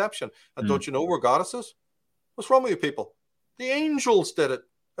immaculate conception. And don't you know we're goddesses? What's wrong with you people? The angels did it.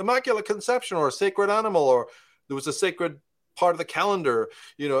 Immaculate conception, or a sacred animal, or there was a sacred part of the calendar,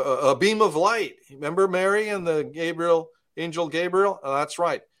 a beam of light. Remember Mary and the angel Gabriel? That's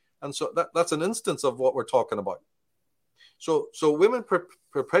right. And so that's an instance of what we're talking about. So women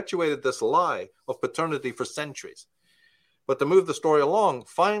perpetuated this lie of paternity for centuries. But to move the story along,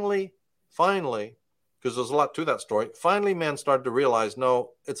 finally, because there's a lot to that story, finally men started to realize,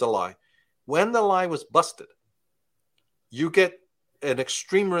 no, it's a lie. When the lie was busted, you get an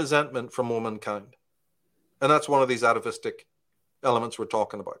extreme resentment from womankind. And that's one of these atavistic elements we're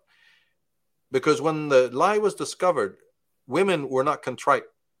talking about. Because when the lie was discovered, women were not contrite.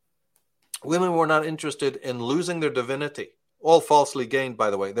 Women were not interested in losing their divinity, all falsely gained,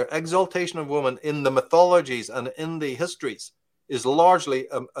 by the way. Their exaltation of women in the mythologies and in the histories is largely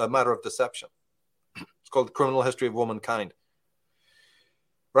a matter of deception. It's called the criminal history of womankind.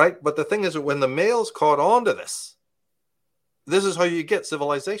 Right? But the thing is that when the males caught on to this is how you get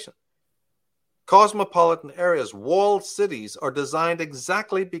civilization. Cosmopolitan areas, walled cities are designed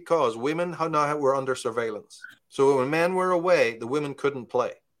exactly because women now were under surveillance. So when men were away, the women couldn't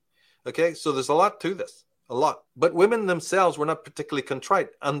play. Okay, so there's a lot to this, a lot. But women themselves were not particularly contrite,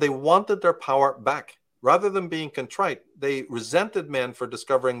 and they wanted their power back. Rather than being contrite, they resented men for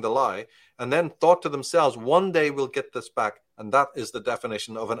discovering the lie, and then thought to themselves, one day we'll get this back. And that is the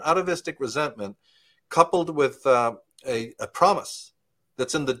definition of an atavistic resentment, coupled with a promise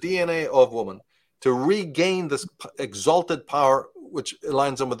that's in the DNA of woman to regain this exalted power which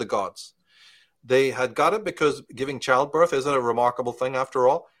aligns them with the gods. They had got it because giving childbirth isn't a remarkable thing after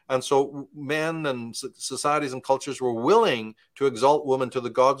all. And so men and societies and cultures were willing to exalt women to the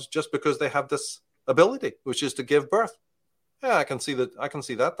gods just because they have this ability, which is to give birth. Yeah, I can see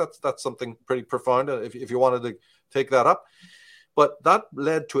that. That's something pretty profound if you wanted to take that up. But that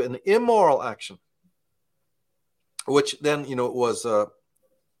led to an immoral action, which then, was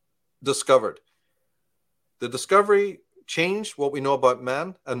discovered. The discovery changed what we know about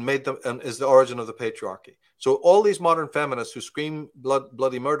man and made them, and is the origin of the patriarchy. So all these modern feminists who scream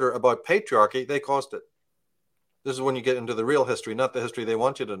bloody murder about patriarchy, they caused it. This is when you get into the real history, not the history they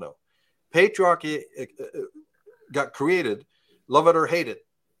want you to know. Patriarchy got created, love it or hate it,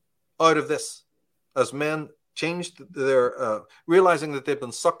 out of this, as men changed their, realizing that they've been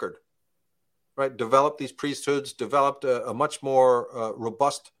suckered, right? Developed these priesthoods, developed a much more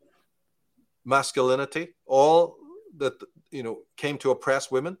robust masculinity, all that, came to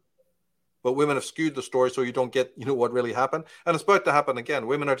oppress women. But women have skewed the story so you don't get, what really happened. And it's about to happen again.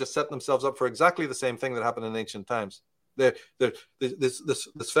 Women are just setting themselves up for exactly the same thing that happened in ancient times. This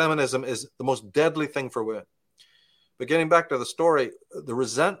feminism is the most deadly thing for women. But getting back to the story, the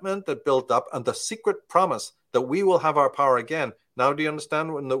resentment that built up and the secret promise that we will have our power again. Now, do you understand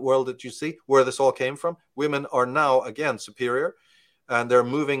in the world that you see where this all came from? Women are now, again, superior, and they're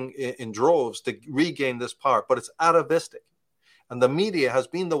moving in droves to regain this power. But it's atavistic. And the media has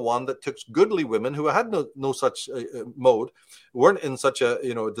been the one that took goodly women who had no such mode, weren't in such a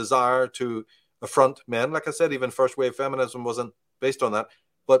desire to affront men. Like I said, even first wave feminism wasn't based on that.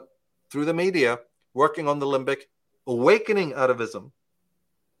 But through the media, working on the limbic, awakening atavism,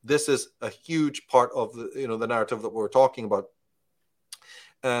 this is a huge part of the narrative that we're talking about.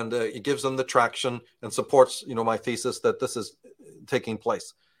 And it gives them the traction and supports my thesis that this is taking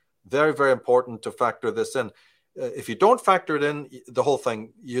place. Very, very important to factor this in. If you don't factor it in, the whole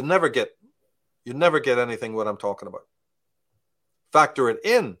thing, you never get anything what I'm talking about. factor it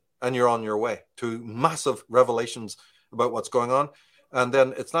in, and you're on your way to massive revelations about what's going on. And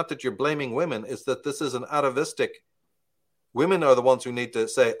then it's not that you're blaming women, it's that this is an atavistic. Women are the ones who need to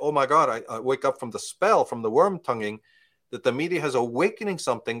say, oh my God, I wake up from the spell, from the worm tonguing, that the media has awakening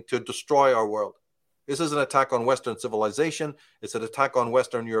something to destroy our world. This is an attack on Western civilization. It's an attack on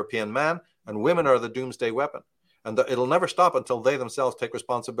Western European man, and women are the doomsday weapon. And it'll never stop until they themselves take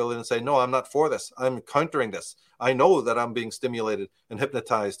responsibility and say, no, I'm not for this. I'm countering this. I know that I'm being stimulated and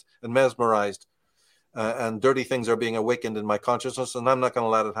hypnotized and mesmerized, and dirty things are being awakened in my consciousness, and I'm not going to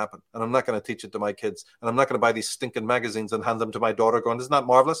let it happen. And I'm not going to teach it to my kids. And I'm not going to buy these stinking magazines and hand them to my daughter going, isn't that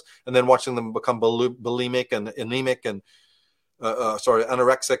marvelous? And then watching them become bulimic and anemic and,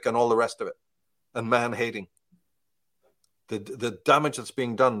 anorexic and all the rest of it. And man-hating. The damage that's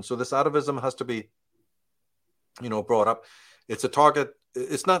being done. So this atavism has to be, brought up. It's a target.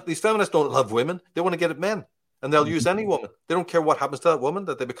 It's not, these feminists don't love women. They want to get at men. And they'll use any woman. They don't care what happens to that woman,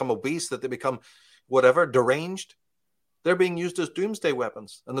 that they become obese, that they become whatever, deranged. They're being used as doomsday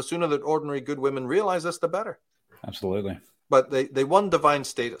weapons. And the sooner that ordinary good women realize this, the better. Absolutely. But they won divine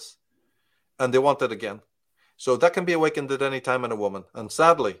status, and they want it again. So that can be awakened at any time in a woman. And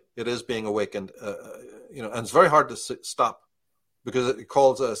sadly, it is being awakened, and it's very hard to stop, because it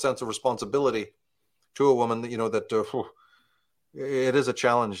calls a sense of responsibility to a woman, that it is a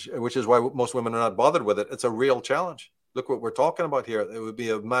challenge, which is why most women are not bothered with it. It's a real challenge. Look what we're talking about here. It would be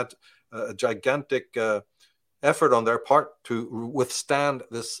a gigantic effort on their part to withstand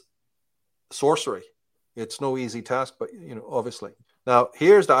this sorcery. It's no easy task, but, obviously. Now,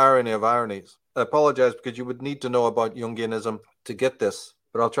 here's the irony of ironies. I apologize, because you would need to know about Jungianism to get this,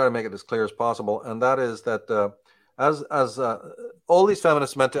 but I'll try to make it as clear as possible. And that is that as all these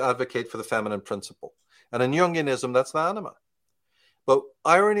feminists meant to advocate for the feminine principle. And in Jungianism, that's the anima. But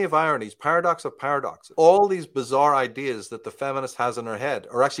irony of ironies, paradox of paradoxes, all these bizarre ideas that the feminist has in her head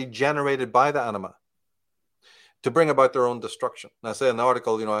are actually generated by the anima to bring about their own destruction. And I say in the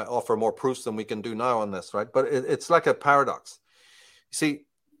article, I offer more proofs than we can do now on this, right? But it's like a paradox. You see,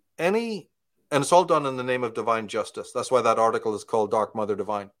 and it's all done in the name of divine justice. That's why that article is called Dark Mother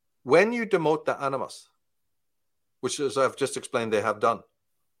Divine. When you demote the animus, which, as I've just explained, they have done,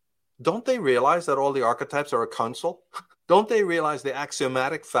 don't they realize that all the archetypes are a counsel? Don't they realize the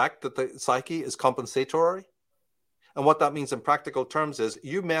axiomatic fact that the psyche is compensatory? And what that means in practical terms is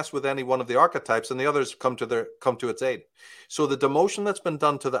you mess with any one of the archetypes and the others come to its aid. So the demotion that's been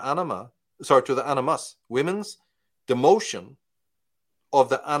done to the animus, women's demotion of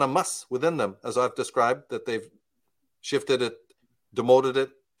the animus within them, as I've described, that they've shifted it, demoted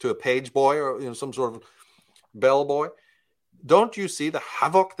it to a page boy or some sort of bell boy. Don't you see the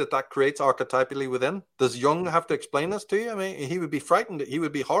havoc that creates archetypally within? Does Jung have to explain this to you? I mean, he would be frightened. He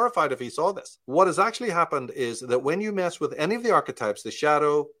would be horrified if he saw this. What has actually happened is that when you mess with any of the archetypes, the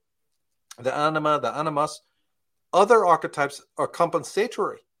shadow, the anima, the animus, other archetypes are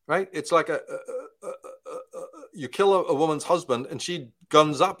compensatory, right? It's like you kill a woman's husband and she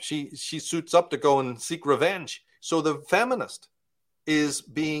guns up. She suits up to go and seek revenge. So the feminist is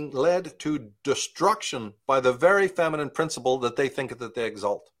being led to destruction by the very feminine principle that they think that they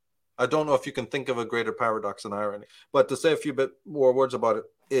exalt. I don't know if you can think of a greater paradox and irony. But to say a few bit more words about it,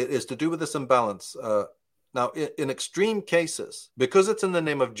 it is to do with this imbalance. Now, in extreme cases, because it's in the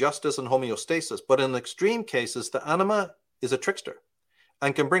name of justice and homeostasis, but in extreme cases, the anima is a trickster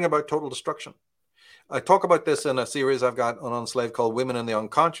and can bring about total destruction. I talk about this in a series I've got on Unslaved called Women in the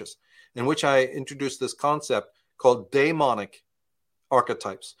Unconscious, in which I introduce this concept called daemonic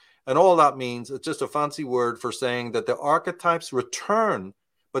archetypes. And all that means, it's just a fancy word for saying that the archetypes return,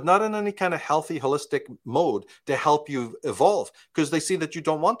 but not in any kind of healthy, holistic mode to help you evolve, because they see that you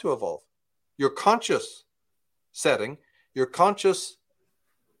don't want to evolve. Your conscious setting, your conscious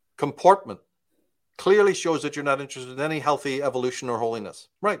comportment clearly shows that you're not interested in any healthy evolution or holiness.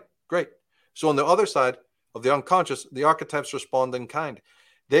 Right, great. So on the other side of the unconscious, the archetypes respond in kind.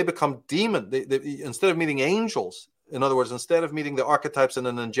 They become demon. They instead of meeting angels, in other words, instead of meeting the archetypes in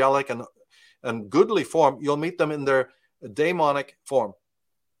an angelic and goodly form, you'll meet them in their daemonic form.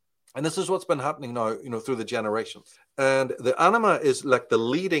 And this is what's been happening now, through the generations. And the anima is like the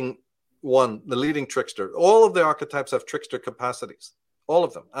leading one, the leading trickster. All of the archetypes have trickster capacities. All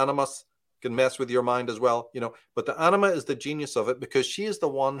of them. Animus can mess with your mind as well, but the anima is the genius of it, because she is the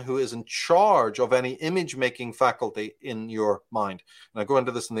one who is in charge of any image-making faculty in your mind. And I go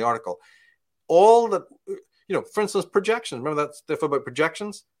into this in the article. All that... for instance, projections. Remember that stuff about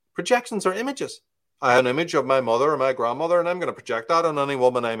projections? Projections are images. I have an image of my mother or my grandmother, and I'm going to project that on any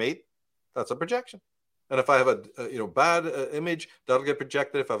woman I meet. That's a projection. And if I have a bad image, that'll get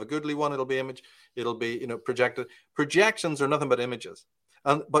projected. If I have a goodly one, it'll be projected. Projections are nothing but images.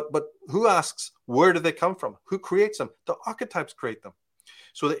 And but who asks, where do they come from? Who creates them? The archetypes create them.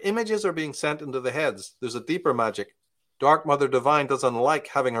 So the images are being sent into the heads. There's a deeper magic. Dark Mother Divine doesn't like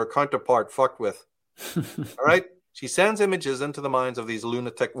having her counterpart fucked with. All right? She sends images into the minds of these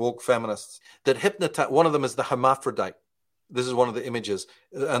lunatic woke feminists that hypnotize. One of them is the hermaphrodite. This is one of the images.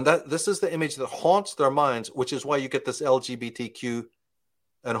 And this is the image that haunts their minds, which is why you get this LGBTQ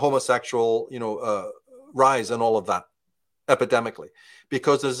and homosexual, rise and all of that epidemically.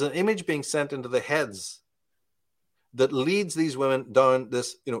 Because there's an image being sent into the heads that leads these women down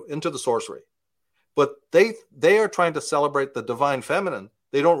this, into the sorcery. But they are trying to celebrate the divine feminine.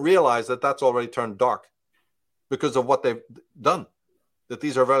 They don't realize that that's already turned dark because of what they've done, that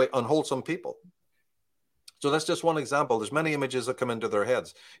these are very unwholesome people. So that's just one example. There's many images that come into their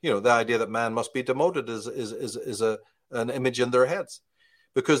heads. The idea that man must be demoted is an image in their heads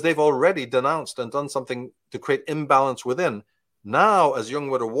because they've already denounced and done something to create imbalance within. Now, as Jung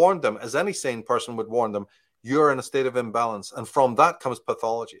would have warned them, as any sane person would warn them, you're in a state of imbalance. And from that comes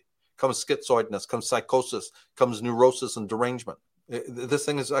pathology, comes schizoidness, comes psychosis, comes neurosis and derangement. This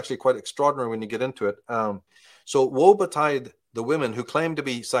thing is actually quite extraordinary when you get into it. So woe betide the women who claim to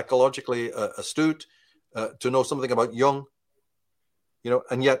be psychologically astute, to know something about Jung,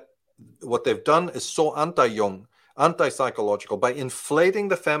 and yet what they've done is so anti-Jung, anti-psychological. By inflating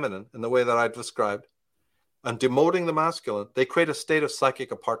the feminine in the way that I've described and demoting the masculine, they create a state of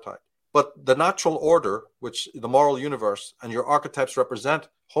psychic apartheid. But the natural order, which the moral universe and your archetypes represent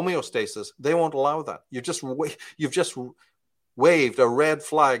homeostasis, they won't allow that. You've just waved a red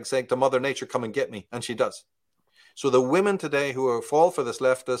flag saying to Mother Nature, come and get me. And she does. So the women today who fall for this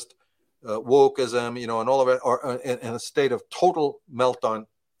leftist wokeism, and all of it are in a state of total meltdown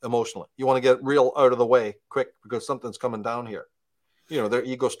emotionally. You want to get real out of the way quick because something's coming down here. Their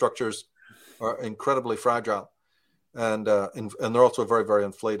ego structures are incredibly fragile and they're also very, very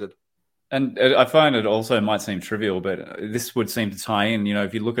inflated. And I find it also might seem trivial, but this would seem to tie in.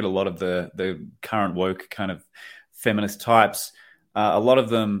 If you look at a lot of the current woke kind of feminist types, a lot of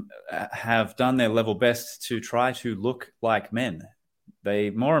them have done their level best to try to look like men.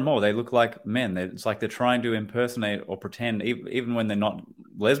 They more and more they look like men. It's like they're trying to impersonate or pretend, even when they're not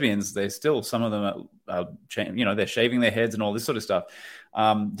lesbians. They're still, some of them are they're shaving their heads and all this sort of stuff.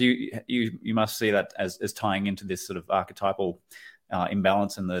 You must see that as tying into this sort of archetypal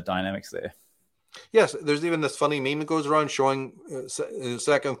imbalance in the dynamics there. Yes, there's even this funny meme that goes around showing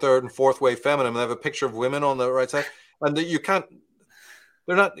second, third, and fourth wave feminine. They have a picture of women on the right side, and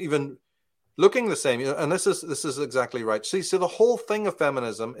they're not even looking the same. And this is exactly right. See, so the whole thing of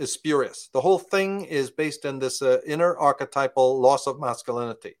feminism is spurious. The whole thing is based in this inner archetypal loss of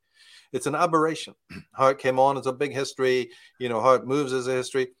masculinity. It's an aberration. How it came on is a big history. How it moves is a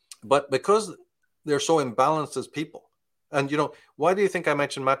history. But because they're so imbalanced as people, and why do you think I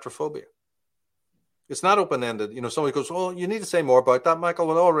mentioned matrophobia? It's not open-ended. Somebody goes, "Oh, you need to say more about that, Michael."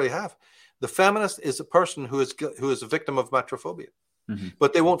 Well, I already have. The feminist is a person who is a victim of matrophobia,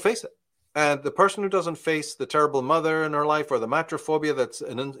 but they won't face it. And the person who doesn't face the terrible mother in her life or the matrophobia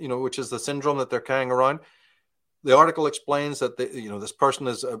which is the syndrome that they're carrying around, the article explains that this person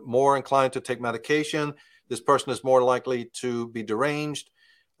is more inclined to take medication. This person is more likely to be deranged,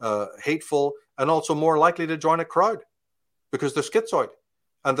 hateful, and also more likely to join a crowd because they're schizoid.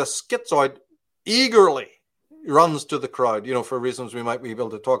 And the schizoid eagerly runs to the crowd, for reasons we might be able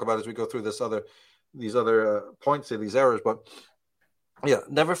to talk about as we go through these other points here, these errors. But yeah,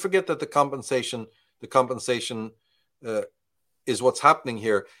 never forget that the compensation is what's happening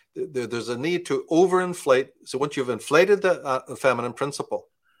here. There's a need to overinflate. So once you've inflated the feminine principle,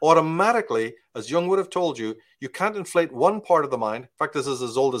 automatically, as Jung would have told you, you can't inflate one part of the mind. In fact, this is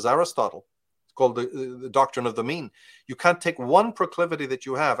as old as Aristotle. It's called the doctrine of the mean. You can't take one proclivity that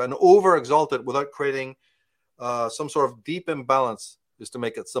you have and over-exalt it without creating some sort of deep imbalance, just to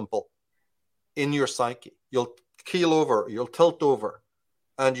make it simple, in your psyche. You'll keel over, you'll tilt over,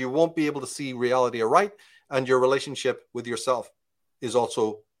 and you won't be able to see reality aright, and your relationship with yourself is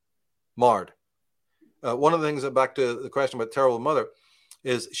also marred. One of the things, back to the question about terrible mother,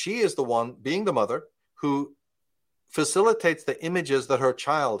 is she is the one, being the mother, who facilitates the images that her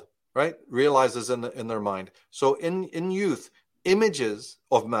child, right, realizes in their mind. So in youth, images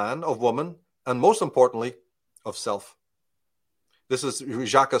of man, of woman, and most importantly, of self. This is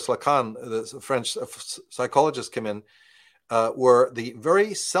Jacques Lacan, the French psychologist, came in, where the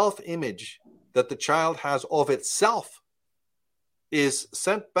very self-image that the child has of itself is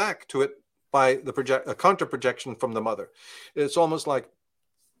sent back to it by a counter projection from the mother. It's almost like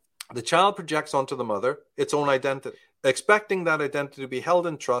The child projects onto the mother its own identity, expecting that identity to be held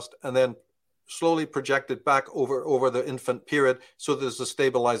in trust and then slowly projected back over the infant period, so there's a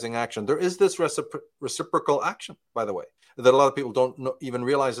stabilizing action. There is this reciprocal action, by the way, that a lot of people don't even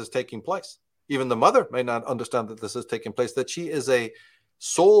realize is taking place. Even the mother may not understand that this is taking place, that she is a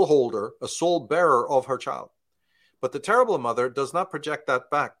soul holder, a soul bearer of her child. But the terrible mother does not project that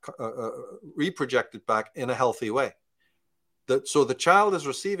back, reproject it back in a healthy way. So the child is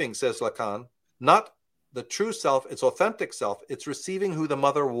receiving, says Lacan, not the true self, its authentic self. It's receiving who the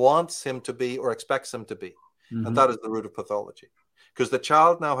mother wants him to be or expects him to be. Mm-hmm. And that is the root of pathology. Because the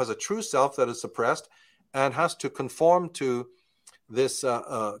child now has a true self that is suppressed and has to conform to this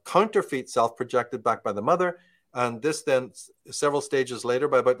counterfeit self projected back by the mother. And this then, several stages later,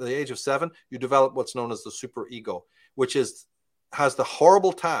 by about the age of 7, you develop what's known as the superego, which has the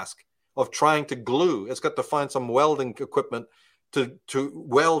horrible task of trying to glue. It's got to find some welding equipment to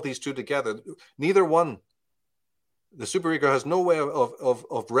weld these two together. Neither one, the superego has no way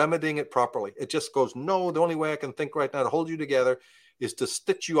of remedying it properly. It just goes, no, the only way I can think right now to hold you together is to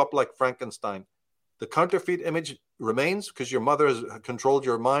stitch you up like Frankenstein. The counterfeit image remains because your mother has controlled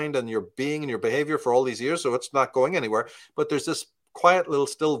your mind and your being and your behavior for all these years, so it's not going anywhere. But there's this quiet little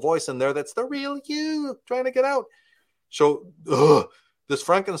still voice in there that's the real you trying to get out. So this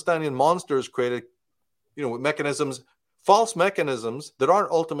Frankensteinian monster is created, with mechanisms, false mechanisms that aren't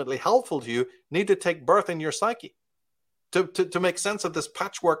ultimately helpful to you, need to take birth in your psyche to make sense of this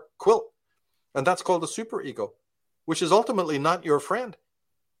patchwork quilt. And that's called the superego, which is ultimately not your friend.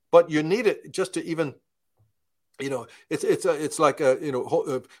 But you need it just to even, it's like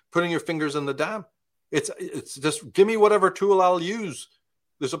putting your fingers in the dam. It's just give me whatever tool I'll use.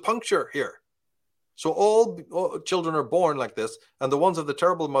 There's a puncture here. So all children are born like this, and the ones of the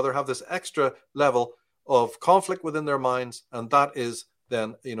terrible mother have this extra level of conflict within their minds, and that is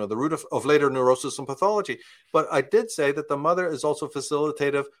then the root of later neurosis and pathology. But I did say that the mother is also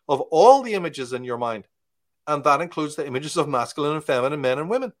facilitative of all the images in your mind. And that includes the images of masculine and feminine men and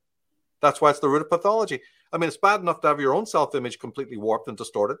women. That's why it's the root of pathology. I mean, it's bad enough to have your own self-image completely warped and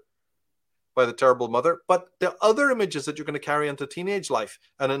distorted by the terrible mother, but the other images that you're going to carry into teenage life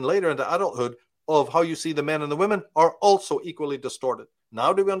and then later into adulthood of how you see the men and the women are also equally distorted.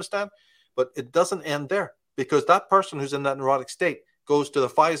 Now do we understand? But it doesn't end there, because that person who's in that neurotic state goes to the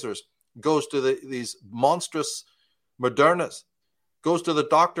Pfizers, goes to these monstrous Modernas, goes to the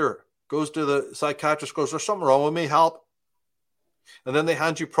doctor, goes to the psychiatrist, goes, there's something wrong with me, help. And then they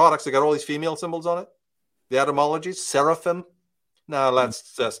hand you products that got all these female symbols on it. The etymologies, seraphim. Now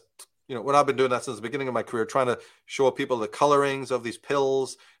that's just, when I've been doing that since the beginning of my career, trying to show people the colorings of these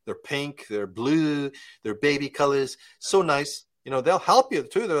pills. They're pink, they're blue, they're baby colors. So nice. They'll help you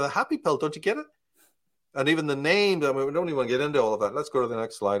too. They're the happy pill. Don't you get it? And even the names, I mean, we don't even get into all of that. Let's go to the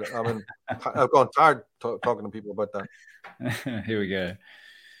next slide. I mean, I've gone tired talking to people about that. Here we go.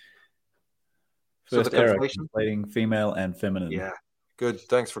 So First era, conflating female and feminine. Yeah, good.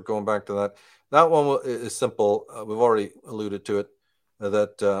 Thanks for going back to that. That one is simple. We've already alluded to it,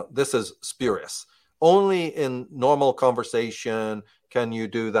 that this is spurious. Only in normal conversation can you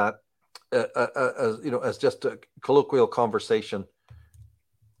do that as just a colloquial conversation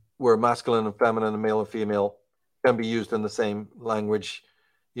where masculine and feminine and male and female can be used in the same language,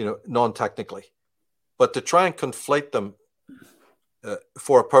 non-technically. But to try and conflate them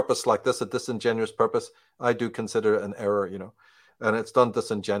for a purpose like this, a disingenuous purpose, I do consider an error, and it's done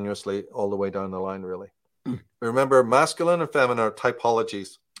disingenuously all the way down the line, really. Remember, masculine and feminine are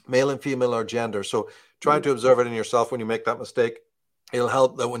typologies. Male and female are gender. So try to observe it in yourself when you make that mistake. It'll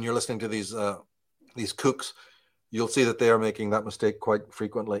help that when you're listening to these kooks, you'll see that they are making that mistake quite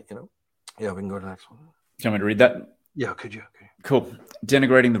frequently, Yeah, we can go to the next one. Do you want me to read that? Yeah, could you? Okay. Cool.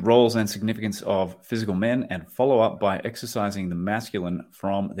 Denigrating the roles and significance of physical men and follow up by exercising the masculine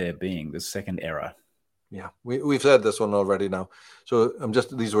from their being, the second error. Yeah, we've said this one already now. So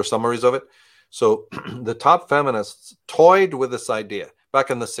these were summaries of it. So the top feminists toyed with this idea back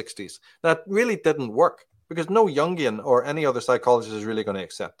in the 60s. That really didn't work because no Jungian or any other psychologist is really going to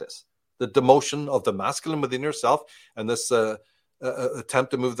accept this. The demotion of the masculine within yourself and this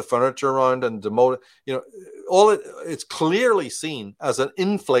attempt to move the furniture around and demote, it's clearly seen as an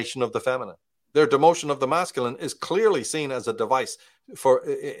inflation of the feminine. Their demotion of the masculine is clearly seen as a device for,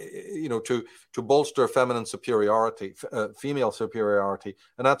 to bolster feminine superiority, female superiority.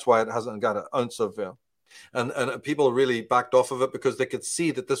 And that's why it hasn't got an ounce of, and people really backed off of it because they could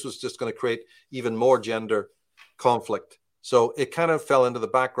see that this was just going to create even more gender conflict. So it kind of fell into the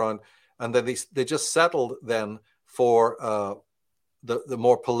background, and then they just settled then for the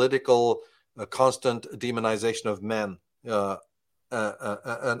more political, constant demonization of men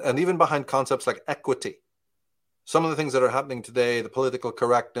and even behind concepts like equity. Some of the things that are happening today, the political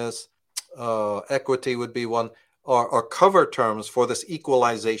correctness, equity would be one, are cover terms for this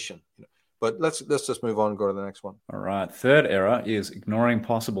equalization. But let's just move on and go to the next one. All right. Third error is ignoring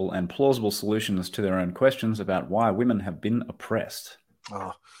possible and plausible solutions to their own questions about why women have been oppressed.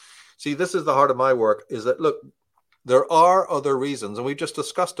 See, this is the heart of my work, is that, look, there are other reasons, and we just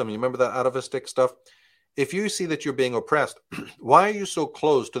discussed them. You remember that atavistic stuff? If you see that you're being oppressed, why are you so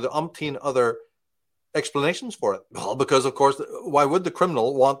close to the umpteen other explanations for it? Well, because, of course, why would the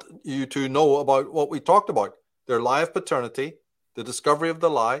criminal want you to know about what we talked about? Their lie of paternity, the discovery of the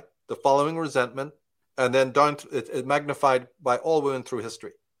lie, the following resentment, and then down to it magnified by all women through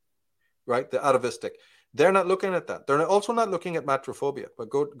history, right? The atavistic. They're not looking at that. They're also not looking at matrophobia. But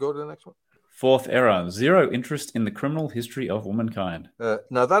go to the next one. Fourth error, zero interest in the criminal history of womankind.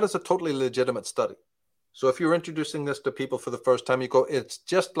 Now, that is a totally legitimate study. So if you're introducing this to people for the first time, you go, it's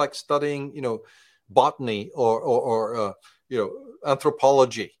just like studying, botany or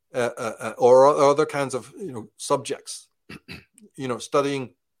anthropology or other kinds of, subjects,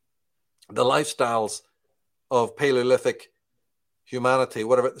 studying the lifestyles of Paleolithic humanity,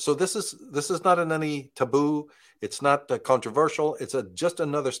 whatever. So this is not in any taboo. It's not controversial. It's just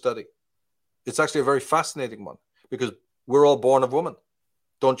another study. It's actually a very fascinating one because we're all born of woman.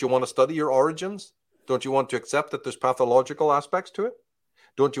 Don't you want to study your origins? Don't you want to accept that there's pathological aspects to it?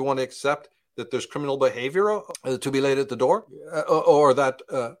 Don't you want to accept that there's criminal behavior to be laid at the door? Or that,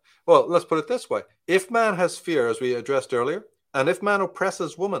 well, let's put it this way. If man has fear, as we addressed earlier, and if man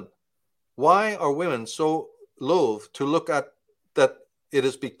oppresses woman, why are women so loath to look at that it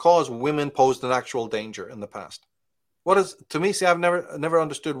is because women posed an actual danger in the past? To me, I've never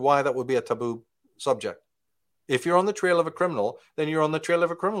understood why that would be a taboo subject. If you're on the trail of a criminal, then you're on the trail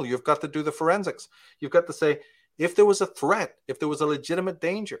of a criminal. You've got to do the forensics. You've got to say, if there was a threat, if there was a legitimate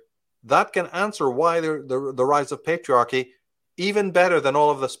danger, that can answer why the rise of patriarchy even better than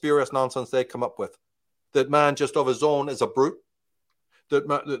all of the spurious nonsense they come up with. That man just of his own is a brute. That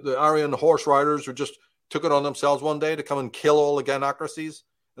the Aryan horse riders who just took it on themselves one day to come and kill all the gynocracies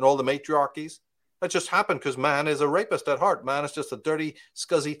and all the matriarchies. That just happened because man is a rapist at heart. Man is just a dirty,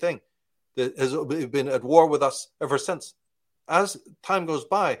 scuzzy thing that has been at war with us ever since. As time goes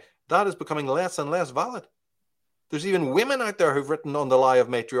by, that is becoming less and less valid. There's even women out there who've written on the lie of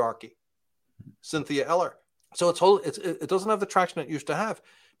matriarchy. Cynthia Eller. So it doesn't have the traction it used to have.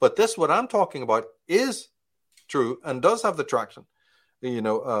 But this, what I'm talking about, is true and does have the traction,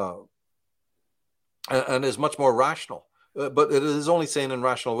 and is much more rational. But it is only sane and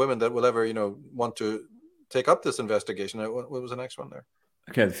rational women that will ever, want to take up this investigation. What was the next one there?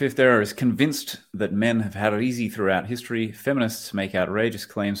 Okay, the fifth error is convinced that men have had it easy throughout history. Feminists make outrageous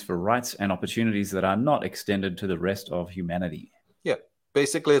claims for rights and opportunities that are not extended to the rest of humanity. Yeah,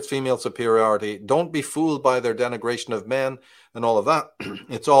 basically it's female superiority. Don't be fooled by their denigration of men and all of that.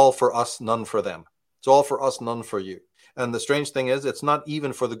 It's all for us, none for them. It's all for us, none for you. And the strange thing is, it's not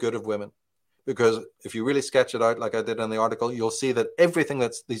even for the good of women. Because if you really sketch it out, like I did in the article, you'll see that everything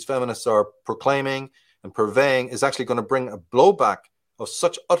that these feminists are proclaiming and purveying is actually going to bring a blowback of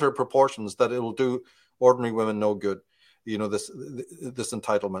such utter proportions that it will do ordinary women no good. This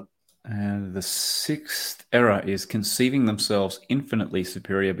entitlement. And the sixth error is conceiving themselves infinitely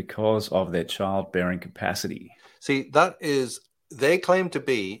superior because of their childbearing capacity. See, they claim to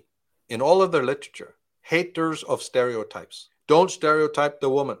be, in all of their literature, haters of stereotypes. Don't stereotype the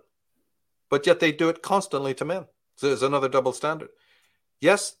woman. But yet they do it constantly to men. So there's another double standard.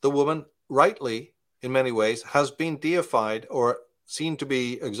 Yes, the woman, rightly, in many ways, has been deified or seen to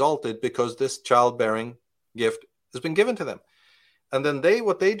be exalted because this childbearing gift has been given to them. And then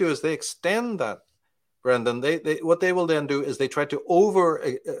what they do is they extend that, Brendan. What they will then do is they try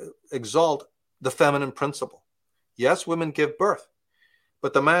to exalt the feminine principle. Yes, women give birth,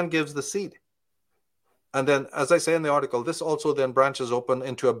 but the man gives the seed. And then, as I say in the article, this also then branches open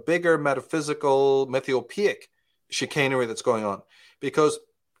into a bigger metaphysical, mythiopoeic chicanery that's going on. Because,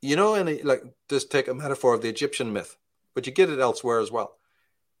 just take a metaphor of the Egyptian myth, but you get it elsewhere as well.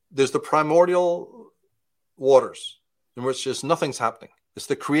 There's the primordial waters in which just nothing's happening. It's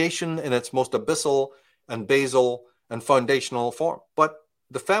the creation in its most abyssal and basal and foundational form. But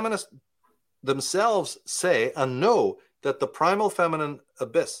the feminists themselves say and know that the primal feminine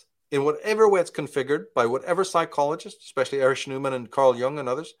abyss, in whatever way it's configured by whatever psychologist, especially Erich Neumann and Carl Jung and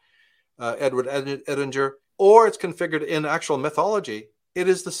others, Edward Edinger, or it's configured in actual mythology, it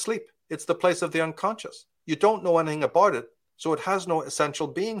is the sleep. It's the place of the unconscious. You don't know anything about it, so it has no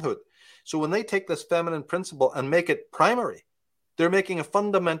essential beinghood. So when they take this feminine principle and make it primary, they're making a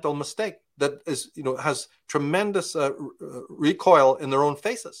fundamental mistake that is, has tremendous recoil in their own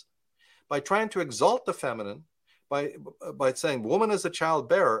faces. By trying to exalt the feminine, by saying woman is a child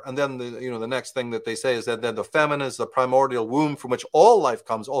bearer, and then the next thing that they say is that then the feminine is the primordial womb from which all life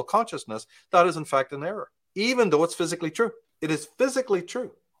comes, all consciousness. That is in fact an error, even though it's physically true. It is physically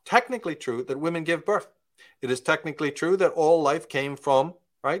true, technically true, that women give birth. It is technically true that all life came from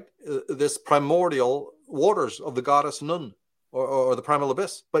this primordial waters of the goddess Nun, or the primal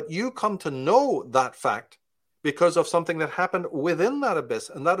abyss. But you come to know that fact because of something that happened within that abyss,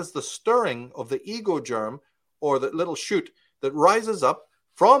 and that is the stirring of the ego germ, or the little shoot that rises up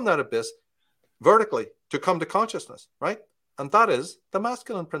from that abyss vertically to come to consciousness, right? And that is the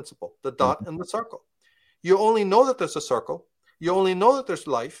masculine principle, the dot in the circle. You only know that there's a circle. You only know that there's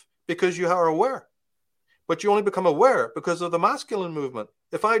life because you are aware. But you only become aware because of the masculine movement.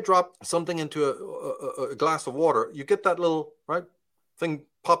 If I drop something into a glass of water, you get that little thing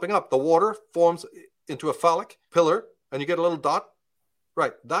popping up. The water forms into a phallic pillar, and you get a little dot.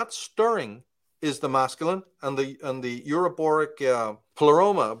 Right, that stirring is the masculine, and the uroboric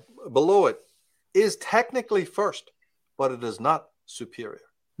pleroma below it is technically first, but it is not superior.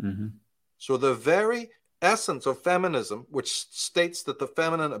 Mm-hmm. So the very essence of feminism, which states that the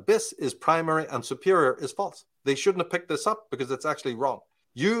feminine abyss is primary and superior, is false. They shouldn't have picked this up because it's actually wrong.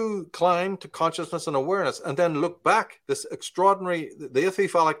 You climb to consciousness and awareness and then look back. This extraordinary, the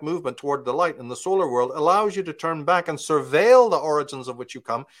ithyophalic movement toward the light in the solar world allows you to turn back and surveil the origins of which you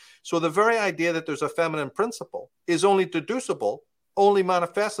come. So the very idea that there's a feminine principle is only deducible, only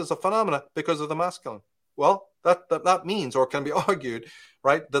manifests as a phenomena because of the masculine. Well, that means, or can be argued,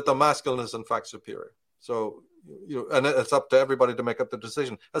 right, that the masculine is in fact superior. So, and it's up to everybody to make up the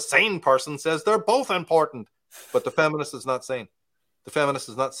decision. A sane person says they're both important, but the feminist is not sane. The feminist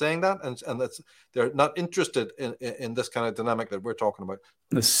is not saying that, and they're not interested in this kind of dynamic that we're talking about.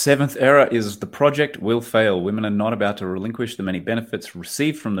 The seventh error is the project will fail. Women are not about to relinquish the many benefits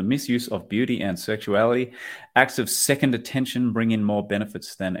received from the misuse of beauty and sexuality. Acts of second attention bring in more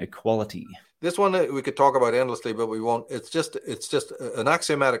benefits than equality. This one we could talk about endlessly, but we won't. It's just an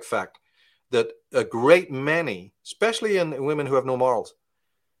axiomatic fact that a great many, especially in women who have no morals,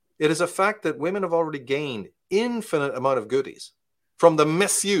 it is a fact that women have already gained infinite amount of goodies from the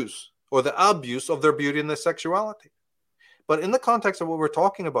misuse or the abuse of their beauty and their sexuality. But in the context of what we're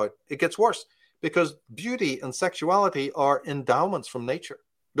talking about, it gets worse because beauty and sexuality are endowments from nature.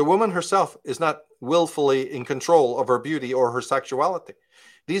 The woman herself is not willfully in control of her beauty or her sexuality.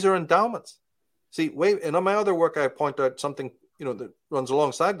 These are endowments. See, in my other work, I point out something that runs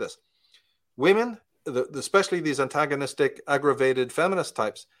alongside this. Women, especially these antagonistic, aggravated feminist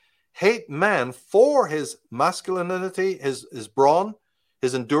types, hate man for his masculinity, his brawn,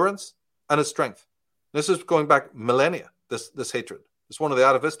 his endurance, and his strength. This is going back millennia, this hatred. It's one of the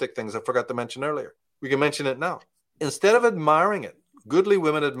atavistic things I forgot to mention earlier. We can mention it now. Instead of admiring it, goodly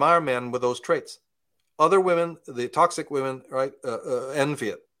women admire men with those traits. Other women, the toxic women, envy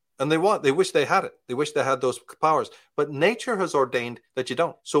it. And they wish they had it. They wish they had those powers. But nature has ordained that you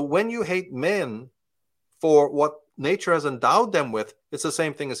don't. So when you hate men for what nature has endowed them with, it's the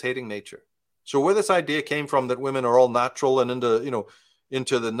same thing as hating nature. So where this idea came from that women are all natural and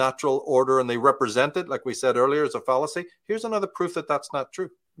into the natural order and they represent it, like we said earlier, as a fallacy, here's another proof that that's not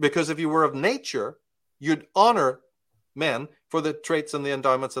true. Because if you were of nature, you'd honor men for the traits and the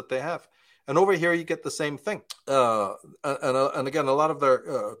endowments that they have. And over here, you get the same thing. And again, a lot of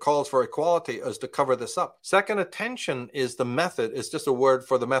their calls for equality is to cover this up. Second attention is the method. It's just a word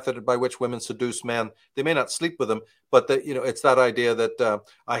for the method by which women seduce men. They may not sleep with them, but it's that idea that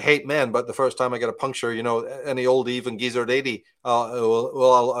I hate men, but the first time I get a puncture, any old Eve and Geezer at 80,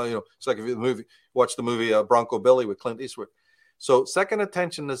 it's like if you watch the movie Bronco Billy with Clint Eastwood. So second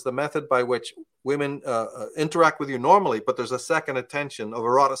attention is the method by which women interact with you normally, but there's a second attention of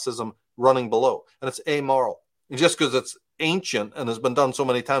eroticism running below, and it's amoral. And just because it's ancient and has been done so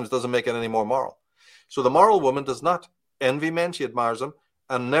many times doesn't make it any more moral. So the moral woman does not envy men, she admires them,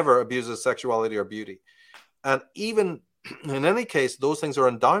 and never abuses sexuality or beauty. And even in any case, those things are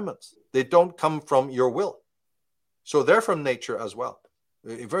endowments. They don't come from your will. So they're from nature as well.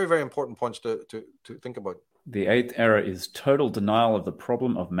 Very, very important points to think about. The eighth error is total denial of the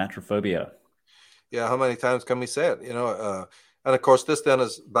problem of matrophobia. Yeah, how many times can we say it? And of course, this then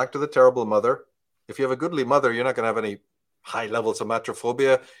is back to the terrible mother. If you have a goodly mother, you're not going to have any high levels of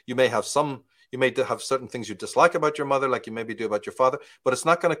matrophobia. You may have certain things you dislike about your mother, like you maybe do about your father, but it's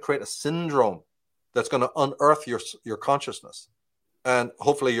not going to create a syndrome that's going to unearth your consciousness. And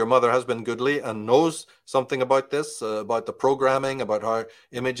hopefully your mother has been goodly and knows something about this, about the programming, about how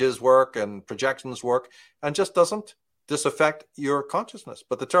images work and projections work, and just doesn't disaffect your consciousness.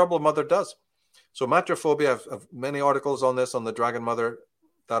 But the terrible mother does. So matrophobia, I've many articles on this on the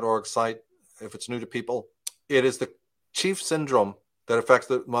dragonmother.org site. If it's new to people, it is the chief syndrome that affects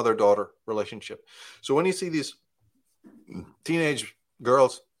the mother-daughter relationship. So when you see these teenage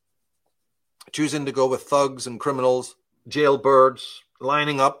girls choosing to go with thugs and criminals, jailbirds,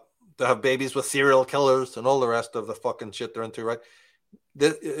 lining up to have babies with serial killers and all the rest of the fucking shit they're into, right?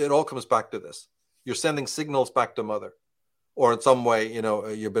 It all comes back to this. You're sending signals back to mother. Or in some way,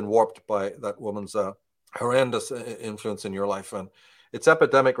 you've been warped by that woman's horrendous influence in your life. And it's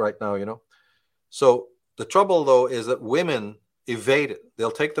epidemic right now, So the trouble, though, is that women evade it.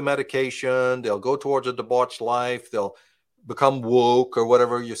 They'll take the medication. They'll go towards a debauched life. They'll become woke or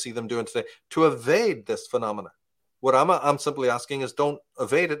whatever you see them doing today to evade this phenomenon. What I'm simply asking is don't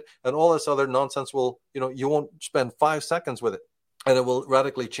evade it. And all this other nonsense will, you won't spend 5 seconds with it. And it will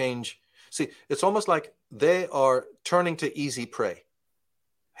radically change. See, it's almost like they are turning to easy prey.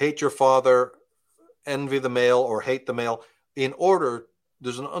 Hate your father, envy the male, or hate the male.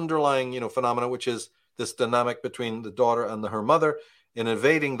 There's an underlying, phenomena, which is this dynamic between the daughter and her mother. In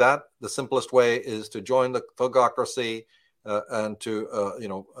evading that, the simplest way is to join the thugocracy and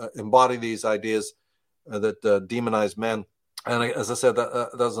to, embody these ideas that demonize men. And as I said,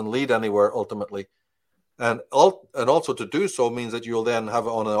 that doesn't lead anywhere ultimately. And also to do so means that you'll then have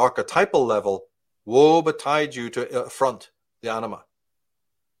on an archetypal level, woe betide you to affront the anima.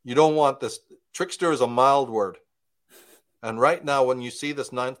 You don't want this. Trickster is a mild word. And right now, when you see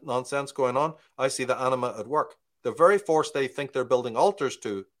this nonsense going on, I see the anima at work. The very force they think they're building altars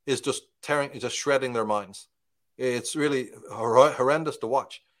to is just shredding their minds. It's really horrendous to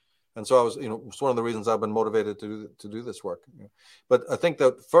watch. And so it's one of the reasons I've been motivated to do this work. But I think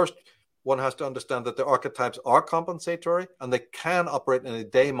that first, one has to understand that the archetypes are compensatory and they can operate in a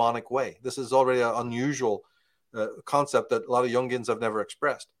daemonic way. This is already an unusual concept that a lot of Jungians have never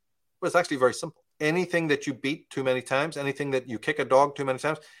expressed. But it's actually very simple. Anything that you beat too many times, anything that you kick a dog too many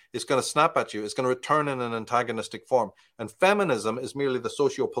times, is going to snap at you. It's going to return in an antagonistic form. And feminism is merely the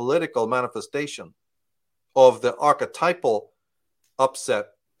socio-political manifestation of the archetypal upset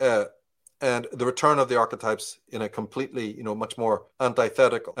and the return of the archetypes in a completely, much more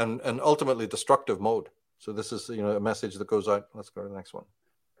antithetical and ultimately destructive mode. So this is, a message that goes out. Let's go to the next one.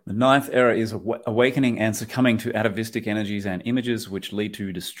 The ninth era is awakening and succumbing to atavistic energies and images which lead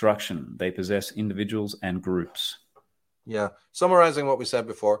to destruction. They possess individuals and groups. Yeah. Summarizing what we said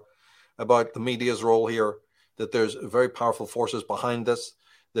before about the media's role here, that there's very powerful forces behind this,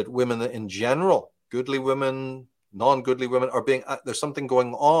 that women in general, goodly women, non-goodly women there's something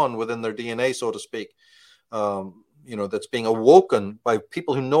going on within their DNA, so to speak, that's being awoken by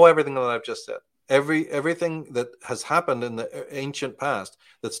people who know everything that I've just said. Everything that has happened in the ancient past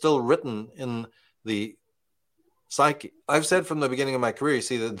that's still written in the psyche. I've said from the beginning of my career, you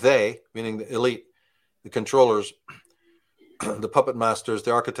see that they, meaning the elite, the controllers, the puppet masters,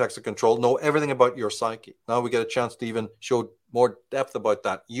 the architects of control, know everything about your psyche. Now we get a chance to even show more depth about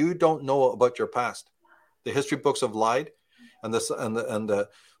that. You don't know about your past. The history books have lied, and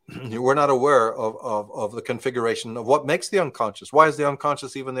we're not aware of the configuration of what makes the unconscious. Why is the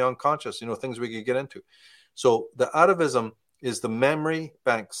unconscious even the unconscious? Things we could get into. So the atavism is the memory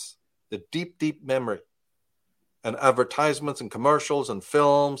banks, the deep, deep memory, and advertisements and commercials and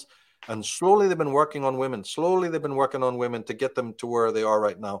films. And slowly they've been working on women. Slowly they've been working on women to get them to where they are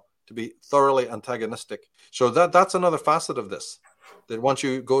right now, to be thoroughly antagonistic. So that's another facet of this, that once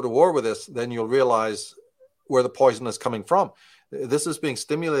you go to war with this, then you'll realize where the poison is coming from. This is being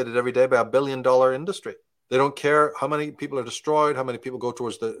stimulated every day by $1 billion industry. They don't care how many people are destroyed, how many people go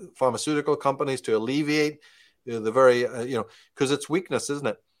towards the pharmaceutical companies to alleviate the very, because it's weakness, isn't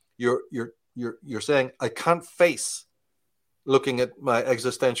it? You're saying, I can't face looking at my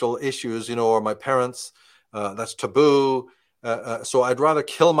existential issues, or my parents. That's taboo. So I'd rather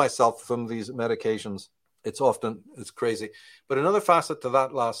kill myself from these medications. It's crazy. But another facet to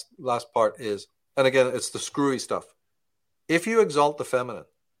that last part is, and again, it's the screwy stuff. If you exalt the feminine,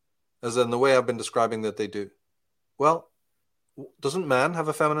 as in the way I've been describing that they do, well, doesn't man have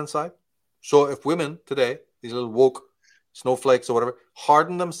a feminine side? So if women today, these little woke snowflakes or whatever,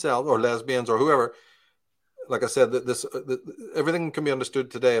 harden themselves, or lesbians or whoever, like I said, everything can be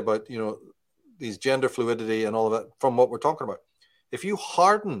understood today about, these gender fluidity and all of that from what we're talking about. If you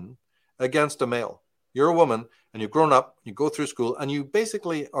harden against a male, you're a woman and you've grown up, you go through school, and you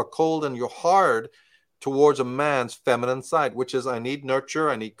basically are cold and you're hard towards a man's feminine side, which is, I need nurture,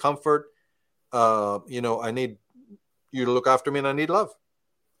 I need comfort, I need you to look after me, and I need love,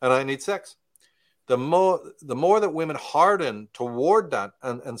 and I need sex. The more that women harden toward that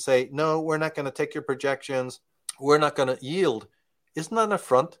and say, no, we're not going to take your projections, we're not going to yield. Isn't that an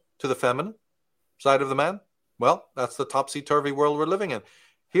affront to the feminine side of the man? Well, that's the topsy-turvy world we're living in.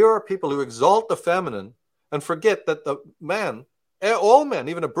 Here are people who exalt the feminine and forget that the man, all men,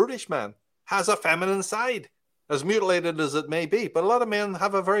 even a brutish man, has a feminine side, as mutilated as it may be. But a lot of men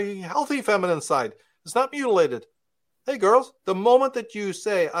have a very healthy feminine side. It's not mutilated. Hey, girls, the moment that you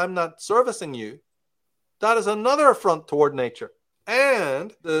say, I'm not servicing you, that is another affront toward nature.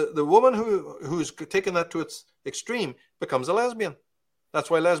 And the woman who's taken that to its extreme becomes a lesbian. That's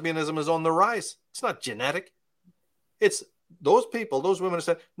why lesbianism is on the rise. It's not genetic. It's those people, those women who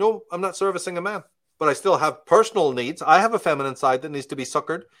say, no, I'm not servicing a man, but I still have personal needs. I have a feminine side that needs to be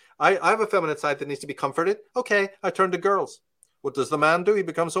succored. I have a feminine side that needs to be comforted. Okay, I turn to girls. What does the man do? He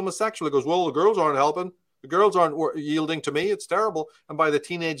becomes homosexual. He goes, well, the girls aren't helping. The girls aren't yielding to me. It's terrible. And by the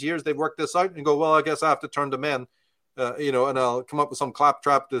teenage years, they've worked this out and go, well, I guess I have to turn to men, and I'll come up with some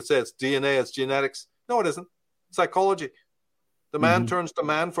claptrap to say it's DNA, it's genetics. No, it isn't. Psychology. The man turns to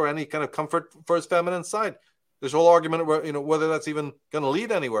man for any kind of comfort for his feminine side. There's a whole argument where, whether that's even going to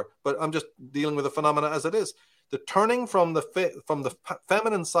lead anywhere. But I'm just dealing with the phenomena as it is. The turning from the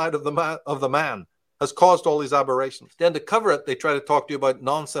feminine side of the man has caused all these aberrations. Then to cover it, they try to talk to you about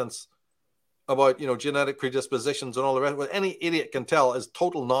nonsense, about genetic predispositions and all the rest. What any idiot can tell is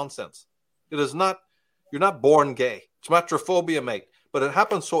total nonsense. It is not. You're not born gay. It's matrophobia, mate. But it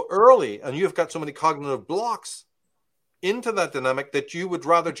happens so early, and you've got so many cognitive blocks into that dynamic that you would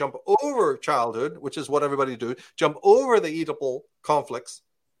rather jump over childhood, which is what everybody do, jump over the Oedipal conflicts,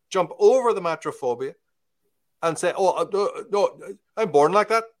 jump over the matrophobia, and say, oh, no, I'm born like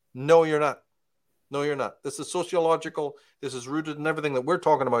that. No, you're not. No, you're not. This is sociological. This is rooted in everything that we're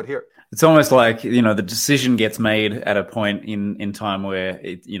talking about here. It's almost like, the decision gets made at a point in time where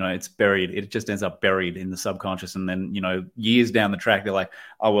it's buried. It just ends up buried in the subconscious. And then, years down the track, they're like,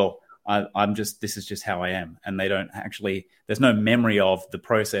 oh, well, this is just how I am. And they don't actually, there's no memory of the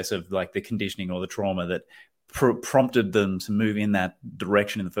process of like the conditioning or the trauma that prompted them to move in that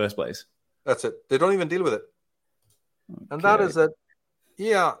direction in the first place. That's it. They don't even deal with it. Okay. And that is it.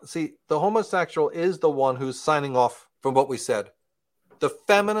 Yeah. See, the homosexual is the one who's signing off from what we said. The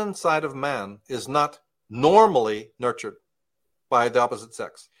feminine side of man is not normally nurtured by the opposite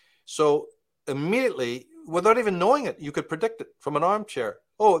sex. So immediately, without even knowing it, you could predict it from an armchair.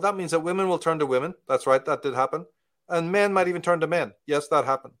 Oh, that means that women will turn to women. That's right. That did happen. And men might even turn to men. Yes, that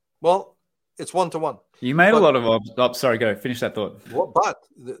happened. Well, it's one-to-one. You made a lot of... sorry, go. Finish that thought. But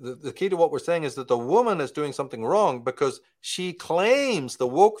the key to what we're saying is that the woman is doing something wrong because she claims, the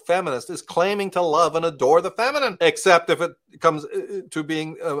woke feminist is claiming to love and adore the feminine, except if it comes to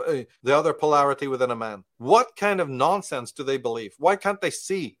being the other polarity within a man. What kind of nonsense do they believe? Why can't they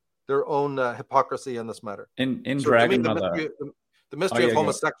see their own hypocrisy in this matter? In Dragon Mother... The mystery of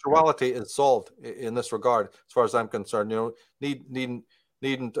homosexuality is solved in this regard, as far as I'm concerned.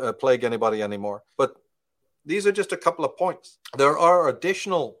 Needn't plague anybody anymore. But these are just a couple of points. There are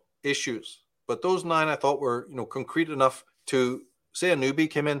additional issues, but those 9 I thought were concrete enough to say a newbie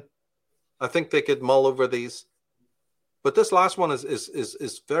came in. I think they could mull over these. But this last one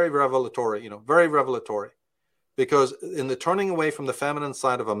is very revelatory. Very revelatory, because in the turning away from the feminine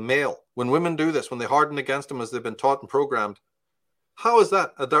side of a male, when women do this, when they harden against them as they've been taught and programmed. How is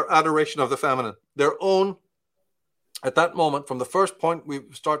that their adoration of the feminine? Their own, at that moment, from the first point we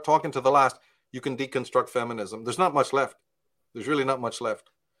start talking to the last, you can deconstruct feminism. There's not much left. There's really not much left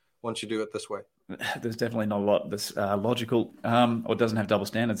once you do it this way. There's definitely not a lot that's logical or doesn't have double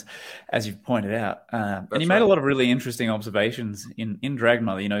standards, as you've pointed out. And you made a lot of really interesting observations in Dragon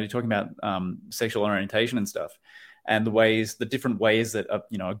Mother. You're talking about sexual orientation and stuff. And the different ways that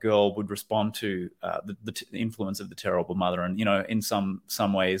a girl would respond to the influence of the terrible mother, and in some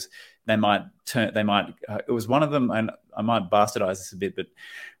ways they might it was one of them, and I might bastardize this a bit, but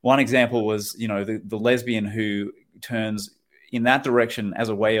one example was the lesbian who turns in that direction as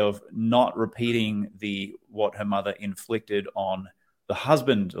a way of not repeating what her mother inflicted on the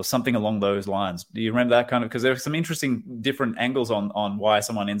husband or something along those lines. Do you remember that kind of? Because there are some interesting different angles on why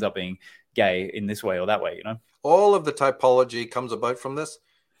someone ends up being gay in this way or that way. All of the typology comes about from this.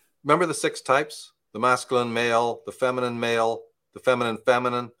 Remember the 6 types: the masculine male, the feminine male, the feminine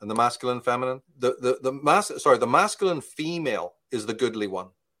feminine, and the masculine feminine. The masculine female is the goodly one.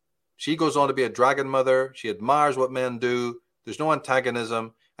 She goes on to be a dragon mother. She admires what men do. There's no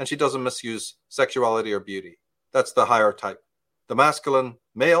antagonism, and she doesn't misuse sexuality or beauty. That's the higher type. The masculine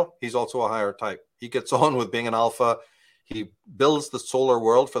male, he's also a higher type. He gets on with being an alpha. He builds the solar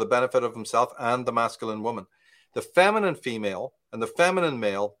world for the benefit of himself and the masculine woman. The feminine female and the feminine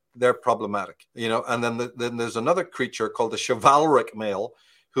male, they're problematic, And then there's another creature called the chivalric male,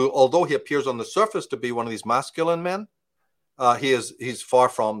 who, although he appears on the surface to be one of these masculine men, he's far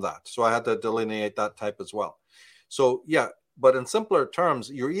from that. So I had to delineate that type as well. So yeah, but in simpler terms,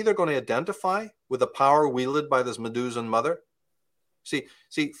 you're either going to identify with the power wielded by this Medusan mother. See,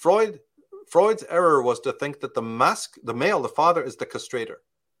 Freud's error was to think that the male, the father, is the castrator,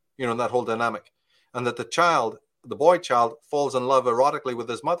 that whole dynamic, and that the boy child, falls in love erotically with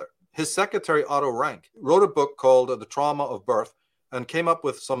his mother. His secretary, Otto Rank, wrote a book called The Trauma of Birth and came up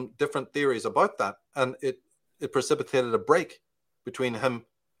with some different theories about that. And it precipitated a break between him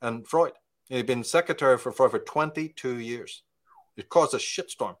and Freud. He'd been secretary for Freud for 22 years. It caused a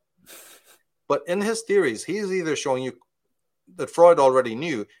shitstorm. But in his theories, he's either showing you that Freud already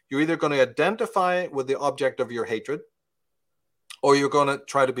knew, you're either going to identify with the object of your hatred, or you're going to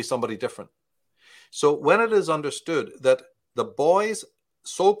try to be somebody different. So when it is understood that the boy's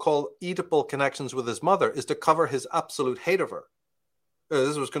so-called Oedipal connections with his mother is to cover his absolute hate of her.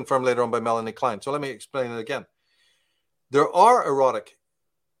 This was confirmed later on by Melanie Klein. So let me explain it again. There are erotic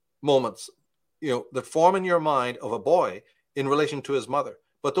moments, that form in your mind of a boy in relation to his mother,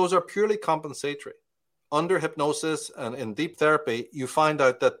 but those are purely compensatory. Under hypnosis and in deep therapy, you find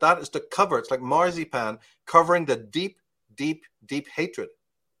out that is to cover, it's like marzipan covering the deep, deep, deep hatred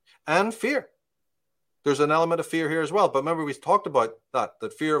and fear. There's an element of fear here as well. But remember, we talked about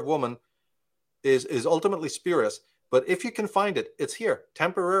that fear of woman is ultimately spurious. But if you can find it, it's here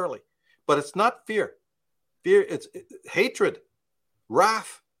temporarily. But it's not fear. It's hatred,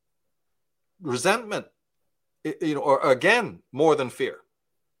 wrath, resentment, or again, more than fear.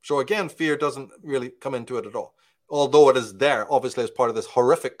 So again, fear doesn't really come into it at all, although it is there, obviously, as part of this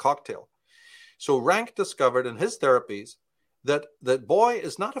horrific cocktail. So Rank discovered in his therapies that boy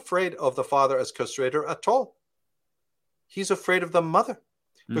is not afraid of the father as castrator at all. He's afraid of the mother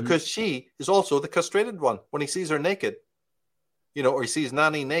because she is also the castrated one. When he sees her naked, or he sees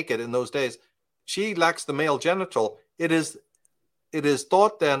Nanny naked in those days, she lacks the male genital. It is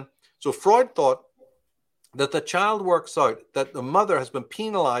thought then, so Freud thought that the child works out that the mother has been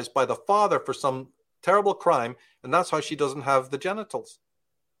penalized by the father for some terrible crime, and that's how she doesn't have the genitals.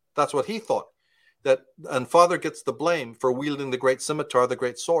 That's what he thought. And father gets the blame for wielding the great scimitar, the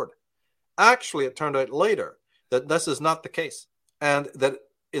great sword. Actually, it turned out later that this is not the case. And that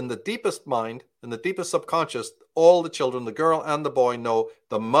in the deepest mind, in the deepest subconscious, all the children, the girl and the boy, know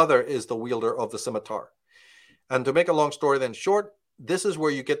the mother is the wielder of the scimitar. And to make a long story then short, this is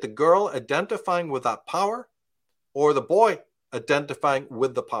where you get the girl identifying with that power or the boy identifying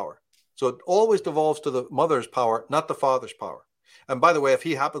with the power. So it always devolves to the mother's power, not the father's power. And by the way, if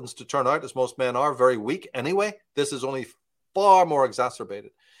he happens to turn out, as most men are, very weak anyway, this is only far more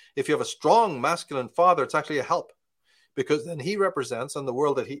exacerbated. If you have a strong masculine father, it's actually a help, because then he represents, in the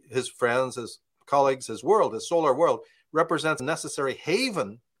world that his friends, his colleagues, his world, his solar world, represents a necessary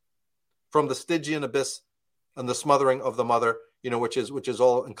haven from the Stygian abyss and the smothering of the mother, which is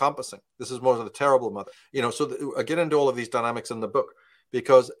all encompassing. This is more of the terrible mother. I get into all of these dynamics in the book,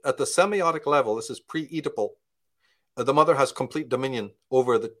 because at the semiotic level, this is pre-Oedipal, the mother has complete dominion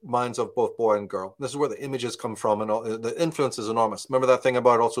over the minds of both boy and girl. This is where the images come from, and all, the influence is enormous. Remember that thing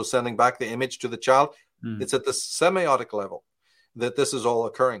about also sending back the image to the child? It's at the semiotic level that this is all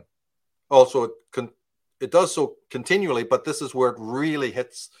occurring. Also, it does so continually, but this is where it really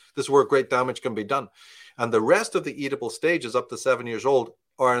hits. This is where great damage can be done. And the rest of the Oedipal stages up to 7 years old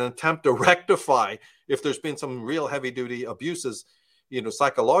are an attempt to rectify if there's been some real heavy-duty abuses,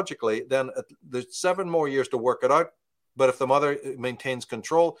 psychologically, then there's 7 more years to work it out. But if the mother maintains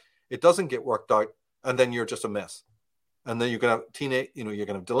control, it doesn't get worked out, and then you're just a mess. And then you're going to have you're going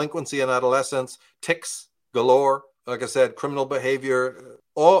to have delinquency in adolescence, tics galore, like I said, criminal behavior.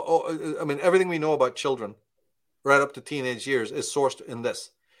 Everything we know about children right up to teenage years is sourced in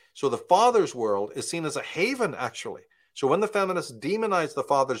this. So the father's world is seen as a haven, actually. So when the feminists demonize the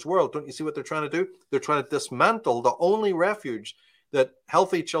father's world, don't you see what they're trying to do? They're trying to dismantle the only refuge that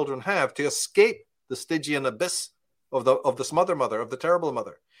healthy children have to escape the Stygian abyss of the smother mother, of the terrible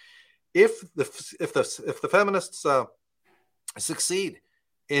mother. If the feminists succeed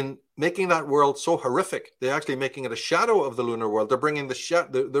in making that world so horrific, they're actually making it a shadow of the lunar world. They're bringing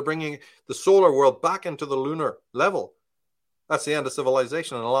the solar world back into the lunar level. That's the end of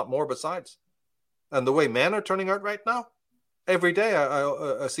civilization, and a lot more besides. And the way men are turning out right now, every day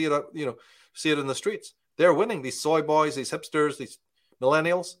I see it. See it in the streets. They're winning. These soy boys, these hipsters, these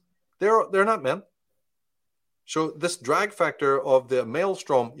millennials. They're not men. So this drag factor of the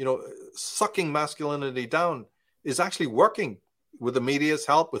maelstrom, sucking masculinity down, is actually working with the media's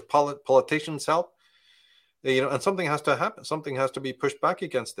help, with politicians' help. And something has to happen. Something has to be pushed back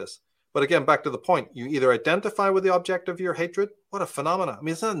against this. But again, back to the point, you either identify with the object of your hatred. What a phenomenon. I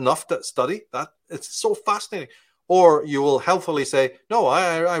mean, isn't it enough to study that? It's so fascinating. Or you will healthfully say, no,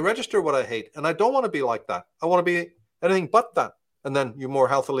 I register what I hate, and I don't want to be like that. I want to be anything but that. And then you more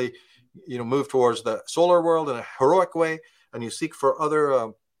healthily, move towards the solar world in a heroic way, and you seek for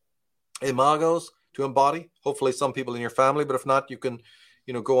other imagos to embody. Hopefully some people in your family, but if not, you can,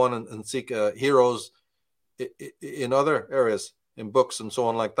 go on and seek heroes in other areas, in books and so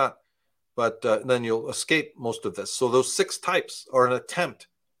on like that. But then you'll escape most of this. So those 6 types are an attempt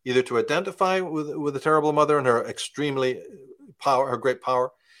either to identify with the terrible mother and her her great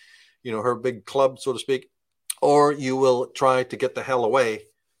power, her big club, so to speak, or you will try to get the hell away.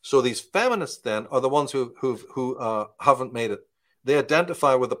 So these feminists then are the ones who haven't made it. They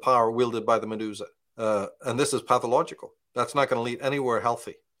identify with the power wielded by the Medusa, and this is pathological. That's not going to lead anywhere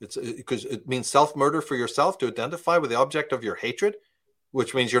healthy. It's because it means self-murder for yourself to identify with the object of your hatred,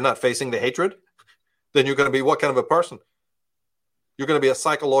 which means you're not facing the hatred. Then you're going to be what kind of a person? You're going to be a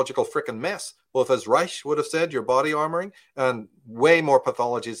psychological freaking mess. Both as Reich would have said, your body armoring, and way more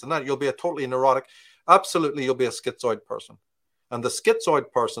pathologies than that. You'll be a totally neurotic. Absolutely, you'll be a schizoid person. And the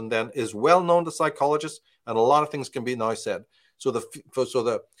schizoid person then is well known to psychologists, and a lot of things can be now said.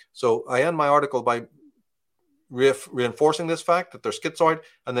 So I end my article by reinforcing this fact that they're schizoid,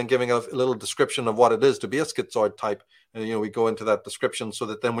 and then giving a little description of what it is to be a schizoid type. And we go into that description so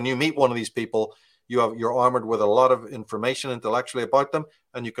that then when you meet one of these people, you're armored with a lot of information intellectually about them,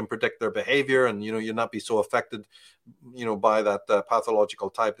 and you can predict their behavior, and you'll not be so affected, by that pathological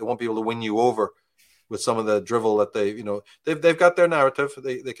type. They won't be able to win you over with some of the drivel that they've got their narrative.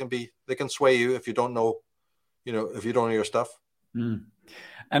 They can sway you if you don't know, if you don't know your stuff. Mm.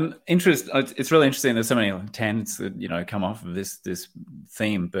 And it's really interesting. There's so many tangents that come off of this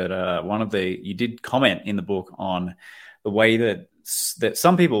theme. But you did comment in the book on the way that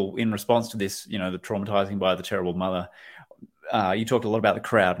some people, in response to this, the traumatizing by the terrible mother, you talked a lot about the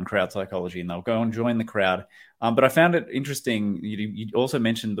crowd and crowd psychology, and they'll go and join the crowd. But I found it interesting. You also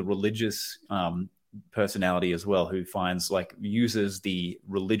mentioned the religious personality as well, who uses the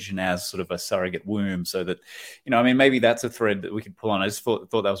religion as sort of a surrogate womb, so that maybe that's a thread that we could pull on. I just thought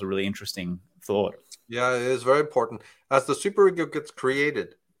that was a really interesting thought. Yeah, it is very important. As the superego gets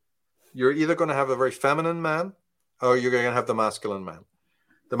created, you're either going to have a very feminine man, or you're going to have the masculine man.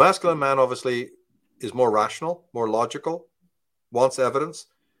 The masculine man obviously is more rational, more logical, wants evidence,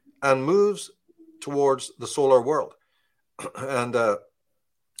 and moves towards the solar world. And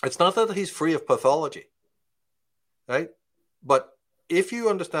it's not that he's free of pathology, right? But if you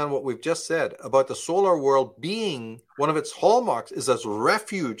understand what we've just said about the solar world being one of its hallmarks is as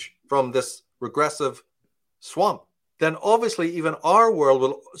refuge from this regressive swamp, then obviously even our world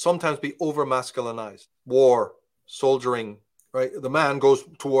will sometimes be over masculinized. War, soldiering, right? The man goes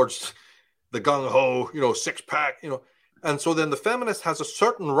towards the gung-ho, six-pack, And so then the feminist has a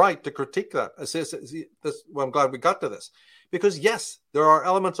certain right to critique that. Well, I'm glad we got to this. Because yes, there are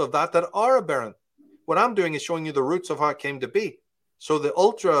elements of that are aberrant. What I'm doing is showing you the roots of how it came to be. So the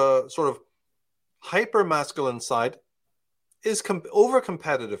ultra sort of hyper-masculine side is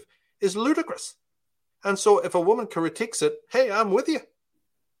over-competitive, is ludicrous. And so if a woman critiques it, hey, I'm with you.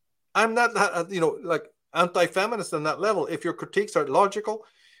 I'm not that, anti-feminist on that level. If your critiques are logical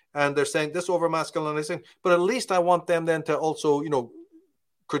and they're saying this over-masculinizing, but at least I want them then to also,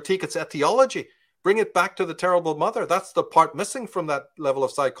 critique its etiology. Bring it back to the terrible mother. That's the part missing from that level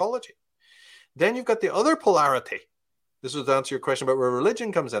of psychology. Then you've got the other polarity. This is to answer your question about where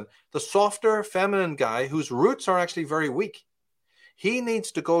religion comes in. The softer, feminine guy whose roots are actually very weak. He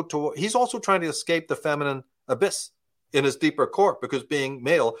needs to he's also trying to escape the feminine abyss in his deeper core, because being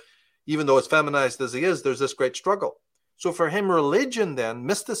male, even though as feminized as he is, there's this great struggle. So for him, religion then,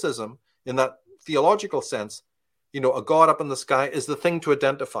 mysticism, in that theological sense, a God up in the sky is the thing to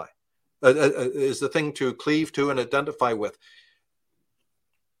identify. Is the thing to cleave to and identify with.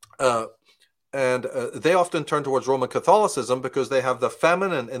 And they often turn towards Roman Catholicism because they have the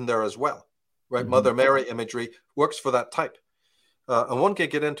feminine in there as well, right? Mm-hmm. Mother Mary imagery works for that type. And one can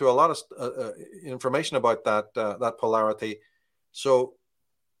get into a lot of information about that polarity. So,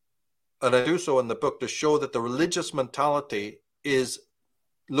 and I do so in the book to show that the religious mentality is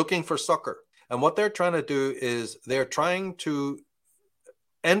looking for succor. And what they're trying to do is they're trying to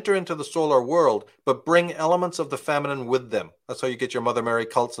enter into the solar world, but bring elements of the feminine with them. That's how you get your Mother Mary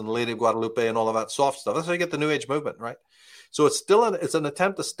cults and Lady of Guadalupe and all of that soft stuff. That's how you get the New Age movement, right? So it's still it's an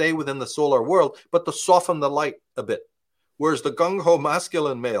attempt to stay within the solar world, but to soften the light a bit. Whereas the gung-ho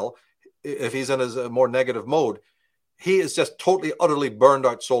masculine male, if he's in his more negative mode, he is just totally, utterly burned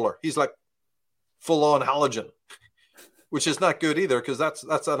out solar. He's like full-on halogen. which is not good either, because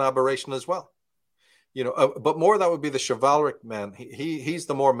that's an aberration as well. But more that would be the chivalric man. He's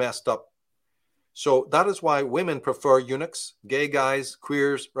the more messed up. So that is why women prefer eunuchs, gay guys,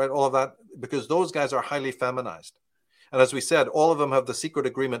 queers, right? All of that, because those guys are highly feminized. And as we said, all of them have the secret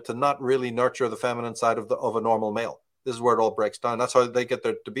agreement to not really nurture the feminine side of a normal male. This is where it all breaks down. That's how they get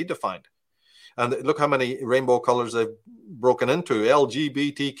there to be defined. And look how many rainbow colors they've broken into,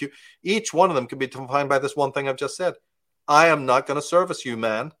 LGBTQ. Each one of them can be defined by this one thing I've just said. I am not going to service you,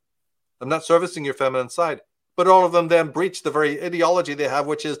 man. I'm not servicing your feminine side. But all of them then breach the very ideology they have,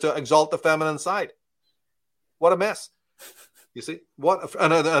 which is to exalt the feminine side. What a mess. You see?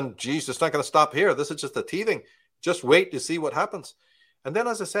 And geez, it's not going to stop here. This is just the teething. Just wait to see what happens. And then,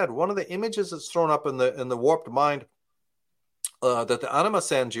 as I said, one of the images that's thrown up in the warped mind that the anima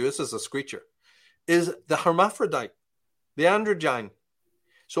sends you, this is a screecher, is the hermaphrodite, the androgyne.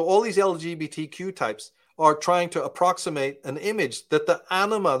 So all these LGBTQ types are trying to approximate an image that the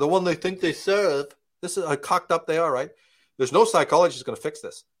anima, the one they think they serve, this is how cocked up they are, right? There's no psychologist going to fix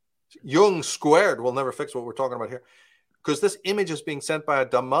this. Jung squared will never fix what we're talking about here, because this image is being sent by a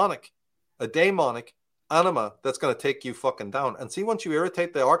daemonic anima that's going to take you fucking down. And see, once you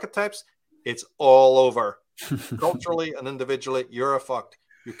irritate the archetypes, it's all over. Culturally and individually, you're a fucked.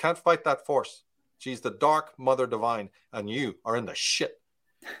 You can't fight that force. She's the dark mother divine, and you are in the shit.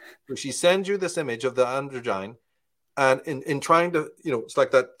 So she sends you this image of the androgyne, and in trying to, it's like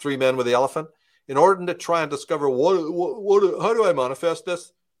that 3 Men with the elephant. In order to try and discover how do I manifest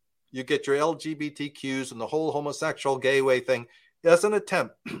this, you get your LGBTQs and the whole homosexual gay way thing as an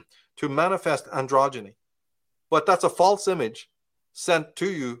attempt to manifest androgyny. But that's a false image sent to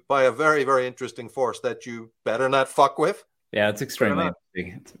you by a very, very interesting force that you better not fuck with. Yeah, it's extremely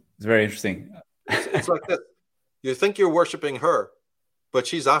interesting. It's very interesting. It's like this. You think you're worshiping her, but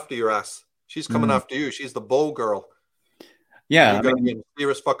she's after your ass. She's coming after you. She's the bow girl. Yeah. You're going to be in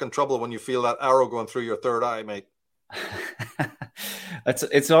serious fucking trouble when you feel that arrow going through your third eye, mate.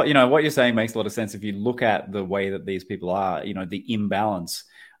 It's what you're saying makes a lot of sense if you look at the way that these people are, the imbalance,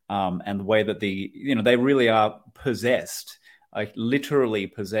 and the way that they really are possessed, like literally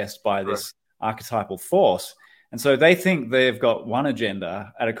possessed by this archetypal force. And so they think they've got one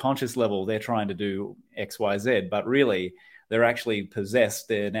agenda at a conscious level. They're trying to do X, Y, Z, but really they're actually possessed.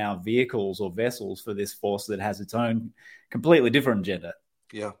 They're now vehicles or vessels for this force that has its own completely different agenda.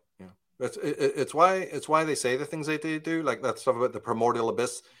 Yeah. It's why they say the things they do, like that stuff about the primordial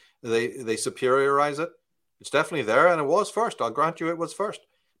abyss. They superiorize it. It's definitely there, and it was first. I'll grant you it was first.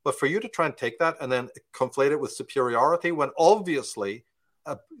 But for you to try and take that and then conflate it with superiority, when obviously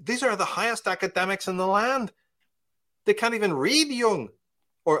these are the highest academics in the land, they can't even read Jung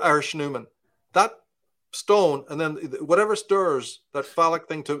or Erich Neumann. That stone, and then whatever stirs that phallic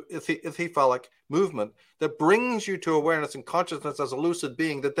thing to ithi-phallic movement that brings you to awareness and consciousness as a lucid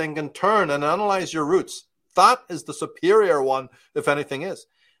being that then can turn and analyze your roots. That is the superior one, if anything is.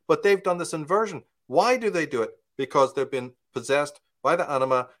 But they've done this inversion. Why do they do it? Because they've been possessed by the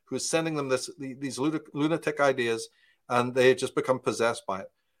anima who's sending them these lunatic ideas, and they just become possessed by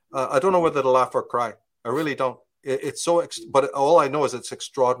it. I don't know whether to laugh or cry. I really don't. It's so, but all I know is it's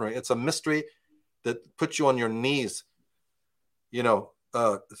extraordinary. It's a mystery that puts you on your knees, to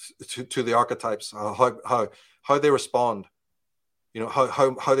the archetypes, how they respond,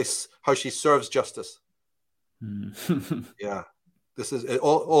 how she serves justice. Yeah, this is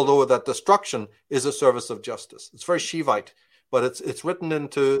although that destruction is a service of justice. It's very Shivite, but it's written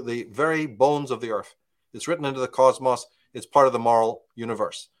into the very bones of the earth. It's written into the cosmos. It's part of the moral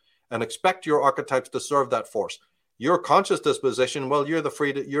universe, and expect your archetypes to serve that force. Your conscious disposition, well, you're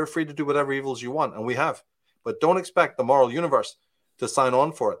free to do whatever evils you want, and we have. But don't expect the moral universe to sign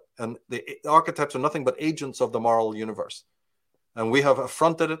on for it. And the archetypes are nothing but agents of the moral universe. And we have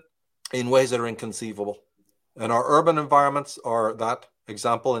affronted it in ways that are inconceivable. And our urban environments are that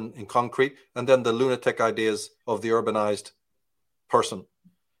example in concrete. And then the lunatic ideas of the urbanized person,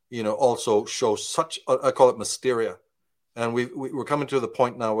 also show such, I call it mysteria. And we're coming to the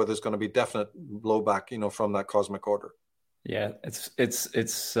point now where there's going to be definite blowback, from that cosmic order. Yeah, it's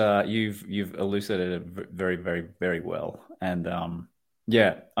you've elucidated it very, very, very well. And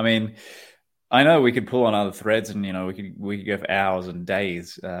I mean, I know we could pull on other threads, and we could go for hours and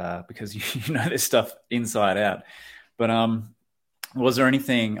days because this stuff inside out. But was there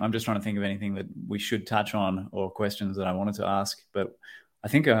anything? I'm just trying to think of anything that we should touch on or questions that I wanted to ask. But I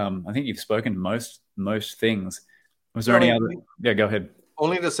think you've spoken most things. Was there any other? Yeah, go ahead.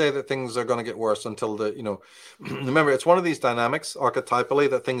 Only to say that things are going to get worse until remember, it's one of these dynamics archetypally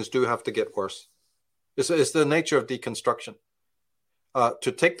that things do have to get worse. It's the nature of deconstruction.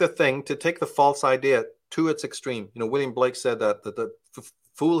 To take the false idea to its extreme. William Blake said that the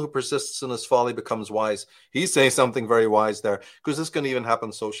fool who persists in his folly becomes wise. He's saying something very wise there, because this can even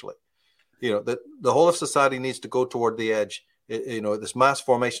happen socially. The whole of society needs to go toward the edge. This mass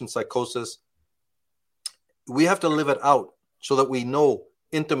formation psychosis, we have to live it out so that we know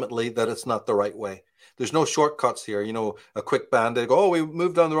intimately that it's not the right way. There's no shortcuts here. A quick band-aid, go, oh, we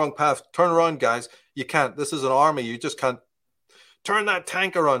moved down the wrong path. Turn around, guys. You can't. This is an army. You just can't turn that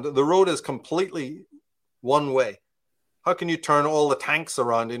tank around. The road is completely one way. How can you turn all the tanks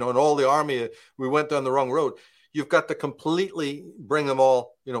around, and all the army? We went down the wrong road. You've got to completely bring them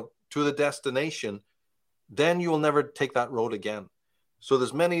all, to the destination. Then you will never take that road again. So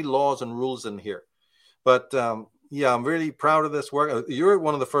there's many laws and rules in here. But yeah, I'm really proud of this work. You're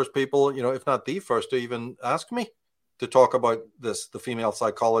one of the first people, if not the first, to even ask me to talk about this, the female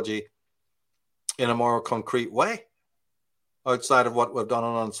psychology, in a more concrete way, outside of what we've done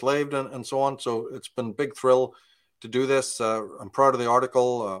on Unslaved and so on. So it's been a big thrill to do this. I'm proud of the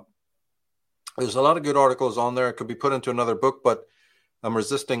article. There's a lot of good articles on there. It could be put into another book, but I'm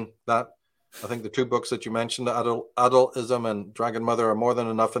resisting that. I think the two books that you mentioned, Adultism and Dragon Mother, are more than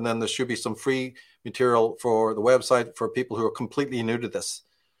enough. And then there should be some free material for the website for people who are completely new to this,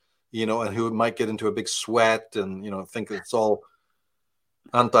 and who might get into a big sweat and, think it's all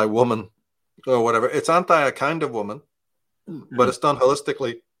anti-woman or whatever. It's anti a kind of woman, but it's done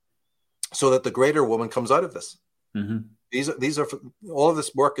holistically so that the greater woman comes out of this. Mm-hmm. These are all of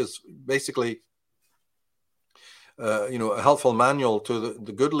this work is basically a helpful manual to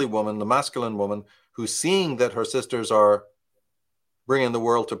the goodly woman, the masculine woman, who's seeing that her sisters are bringing the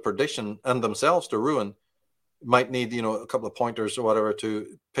world to perdition and themselves to ruin, might need, a couple of pointers or whatever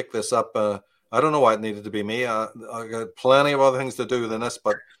to pick this up. I don't know why it needed to be me. I got plenty of other things to do than this,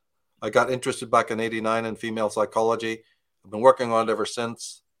 but I got interested back in '89 in female psychology. I've been working on it ever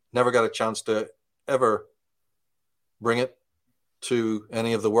since. Never got a chance to ever bring it to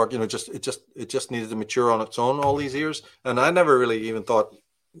any of the work. It just needed to mature on its own all these years. And I never really even thought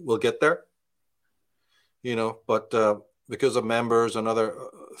we'll get there, but because of members and other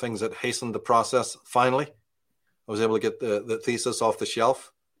things that hastened the process, finally, I was able to get the thesis off the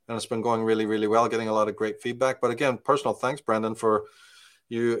shelf, and it's been going really, really well, getting a lot of great feedback. But again, personal thanks, Brendan, for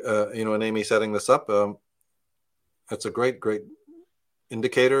you, and Amy setting this up. It's a great, great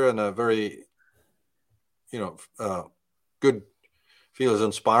indicator and a very, good, feels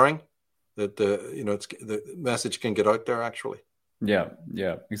inspiring that the message can get out there actually. Yeah,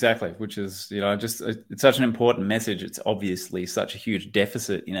 exactly. Which is, it's such an important message. It's obviously such a huge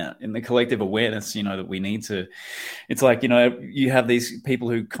deficit, in the collective awareness, that we need to. It's like, you have these people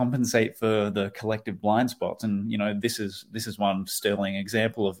who compensate for the collective blind spots, and this is one sterling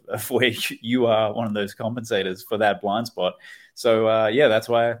example of where you are one of those compensators for that blind spot. So that's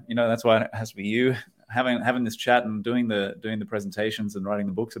why it has to be you having this chat and doing the presentations and writing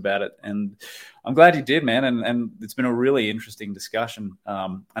the books about it. And I'm glad you did, man. And it's been a really interesting discussion.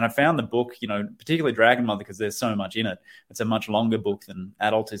 And I found the book, particularly Dragon Mother, because there's so much in it. It's a much longer book than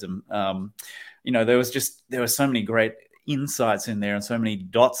Adultism. There were so many great insights in there and so many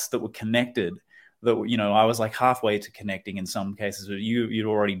dots that were connected that, I was like halfway to connecting in some cases. You'd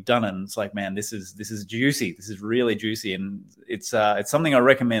already done it. And it's like, man, this is juicy. This is really juicy. And it's something I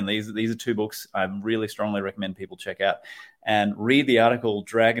recommend. These are two books I really strongly recommend people check out and read the article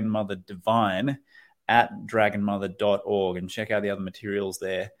Dragon Mother Divine at dragonmother.org and check out the other materials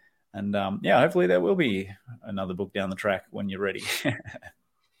there. And hopefully there will be another book down the track when you're ready.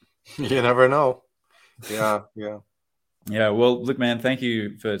 You never know. Yeah. Yeah, well, look, man, thank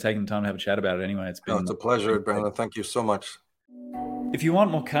you for taking the time to have a chat about it anyway. It's a pleasure, Brandon. Thank you so much. If you want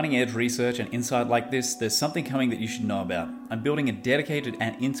more cutting-edge research and insight like this, there's something coming that you should know about. I'm building a dedicated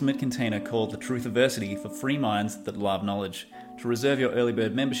and intimate container called the Truthiversity for free minds that love knowledge. To reserve your early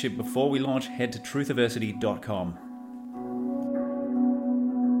bird membership before we launch, head to truthiversity.com.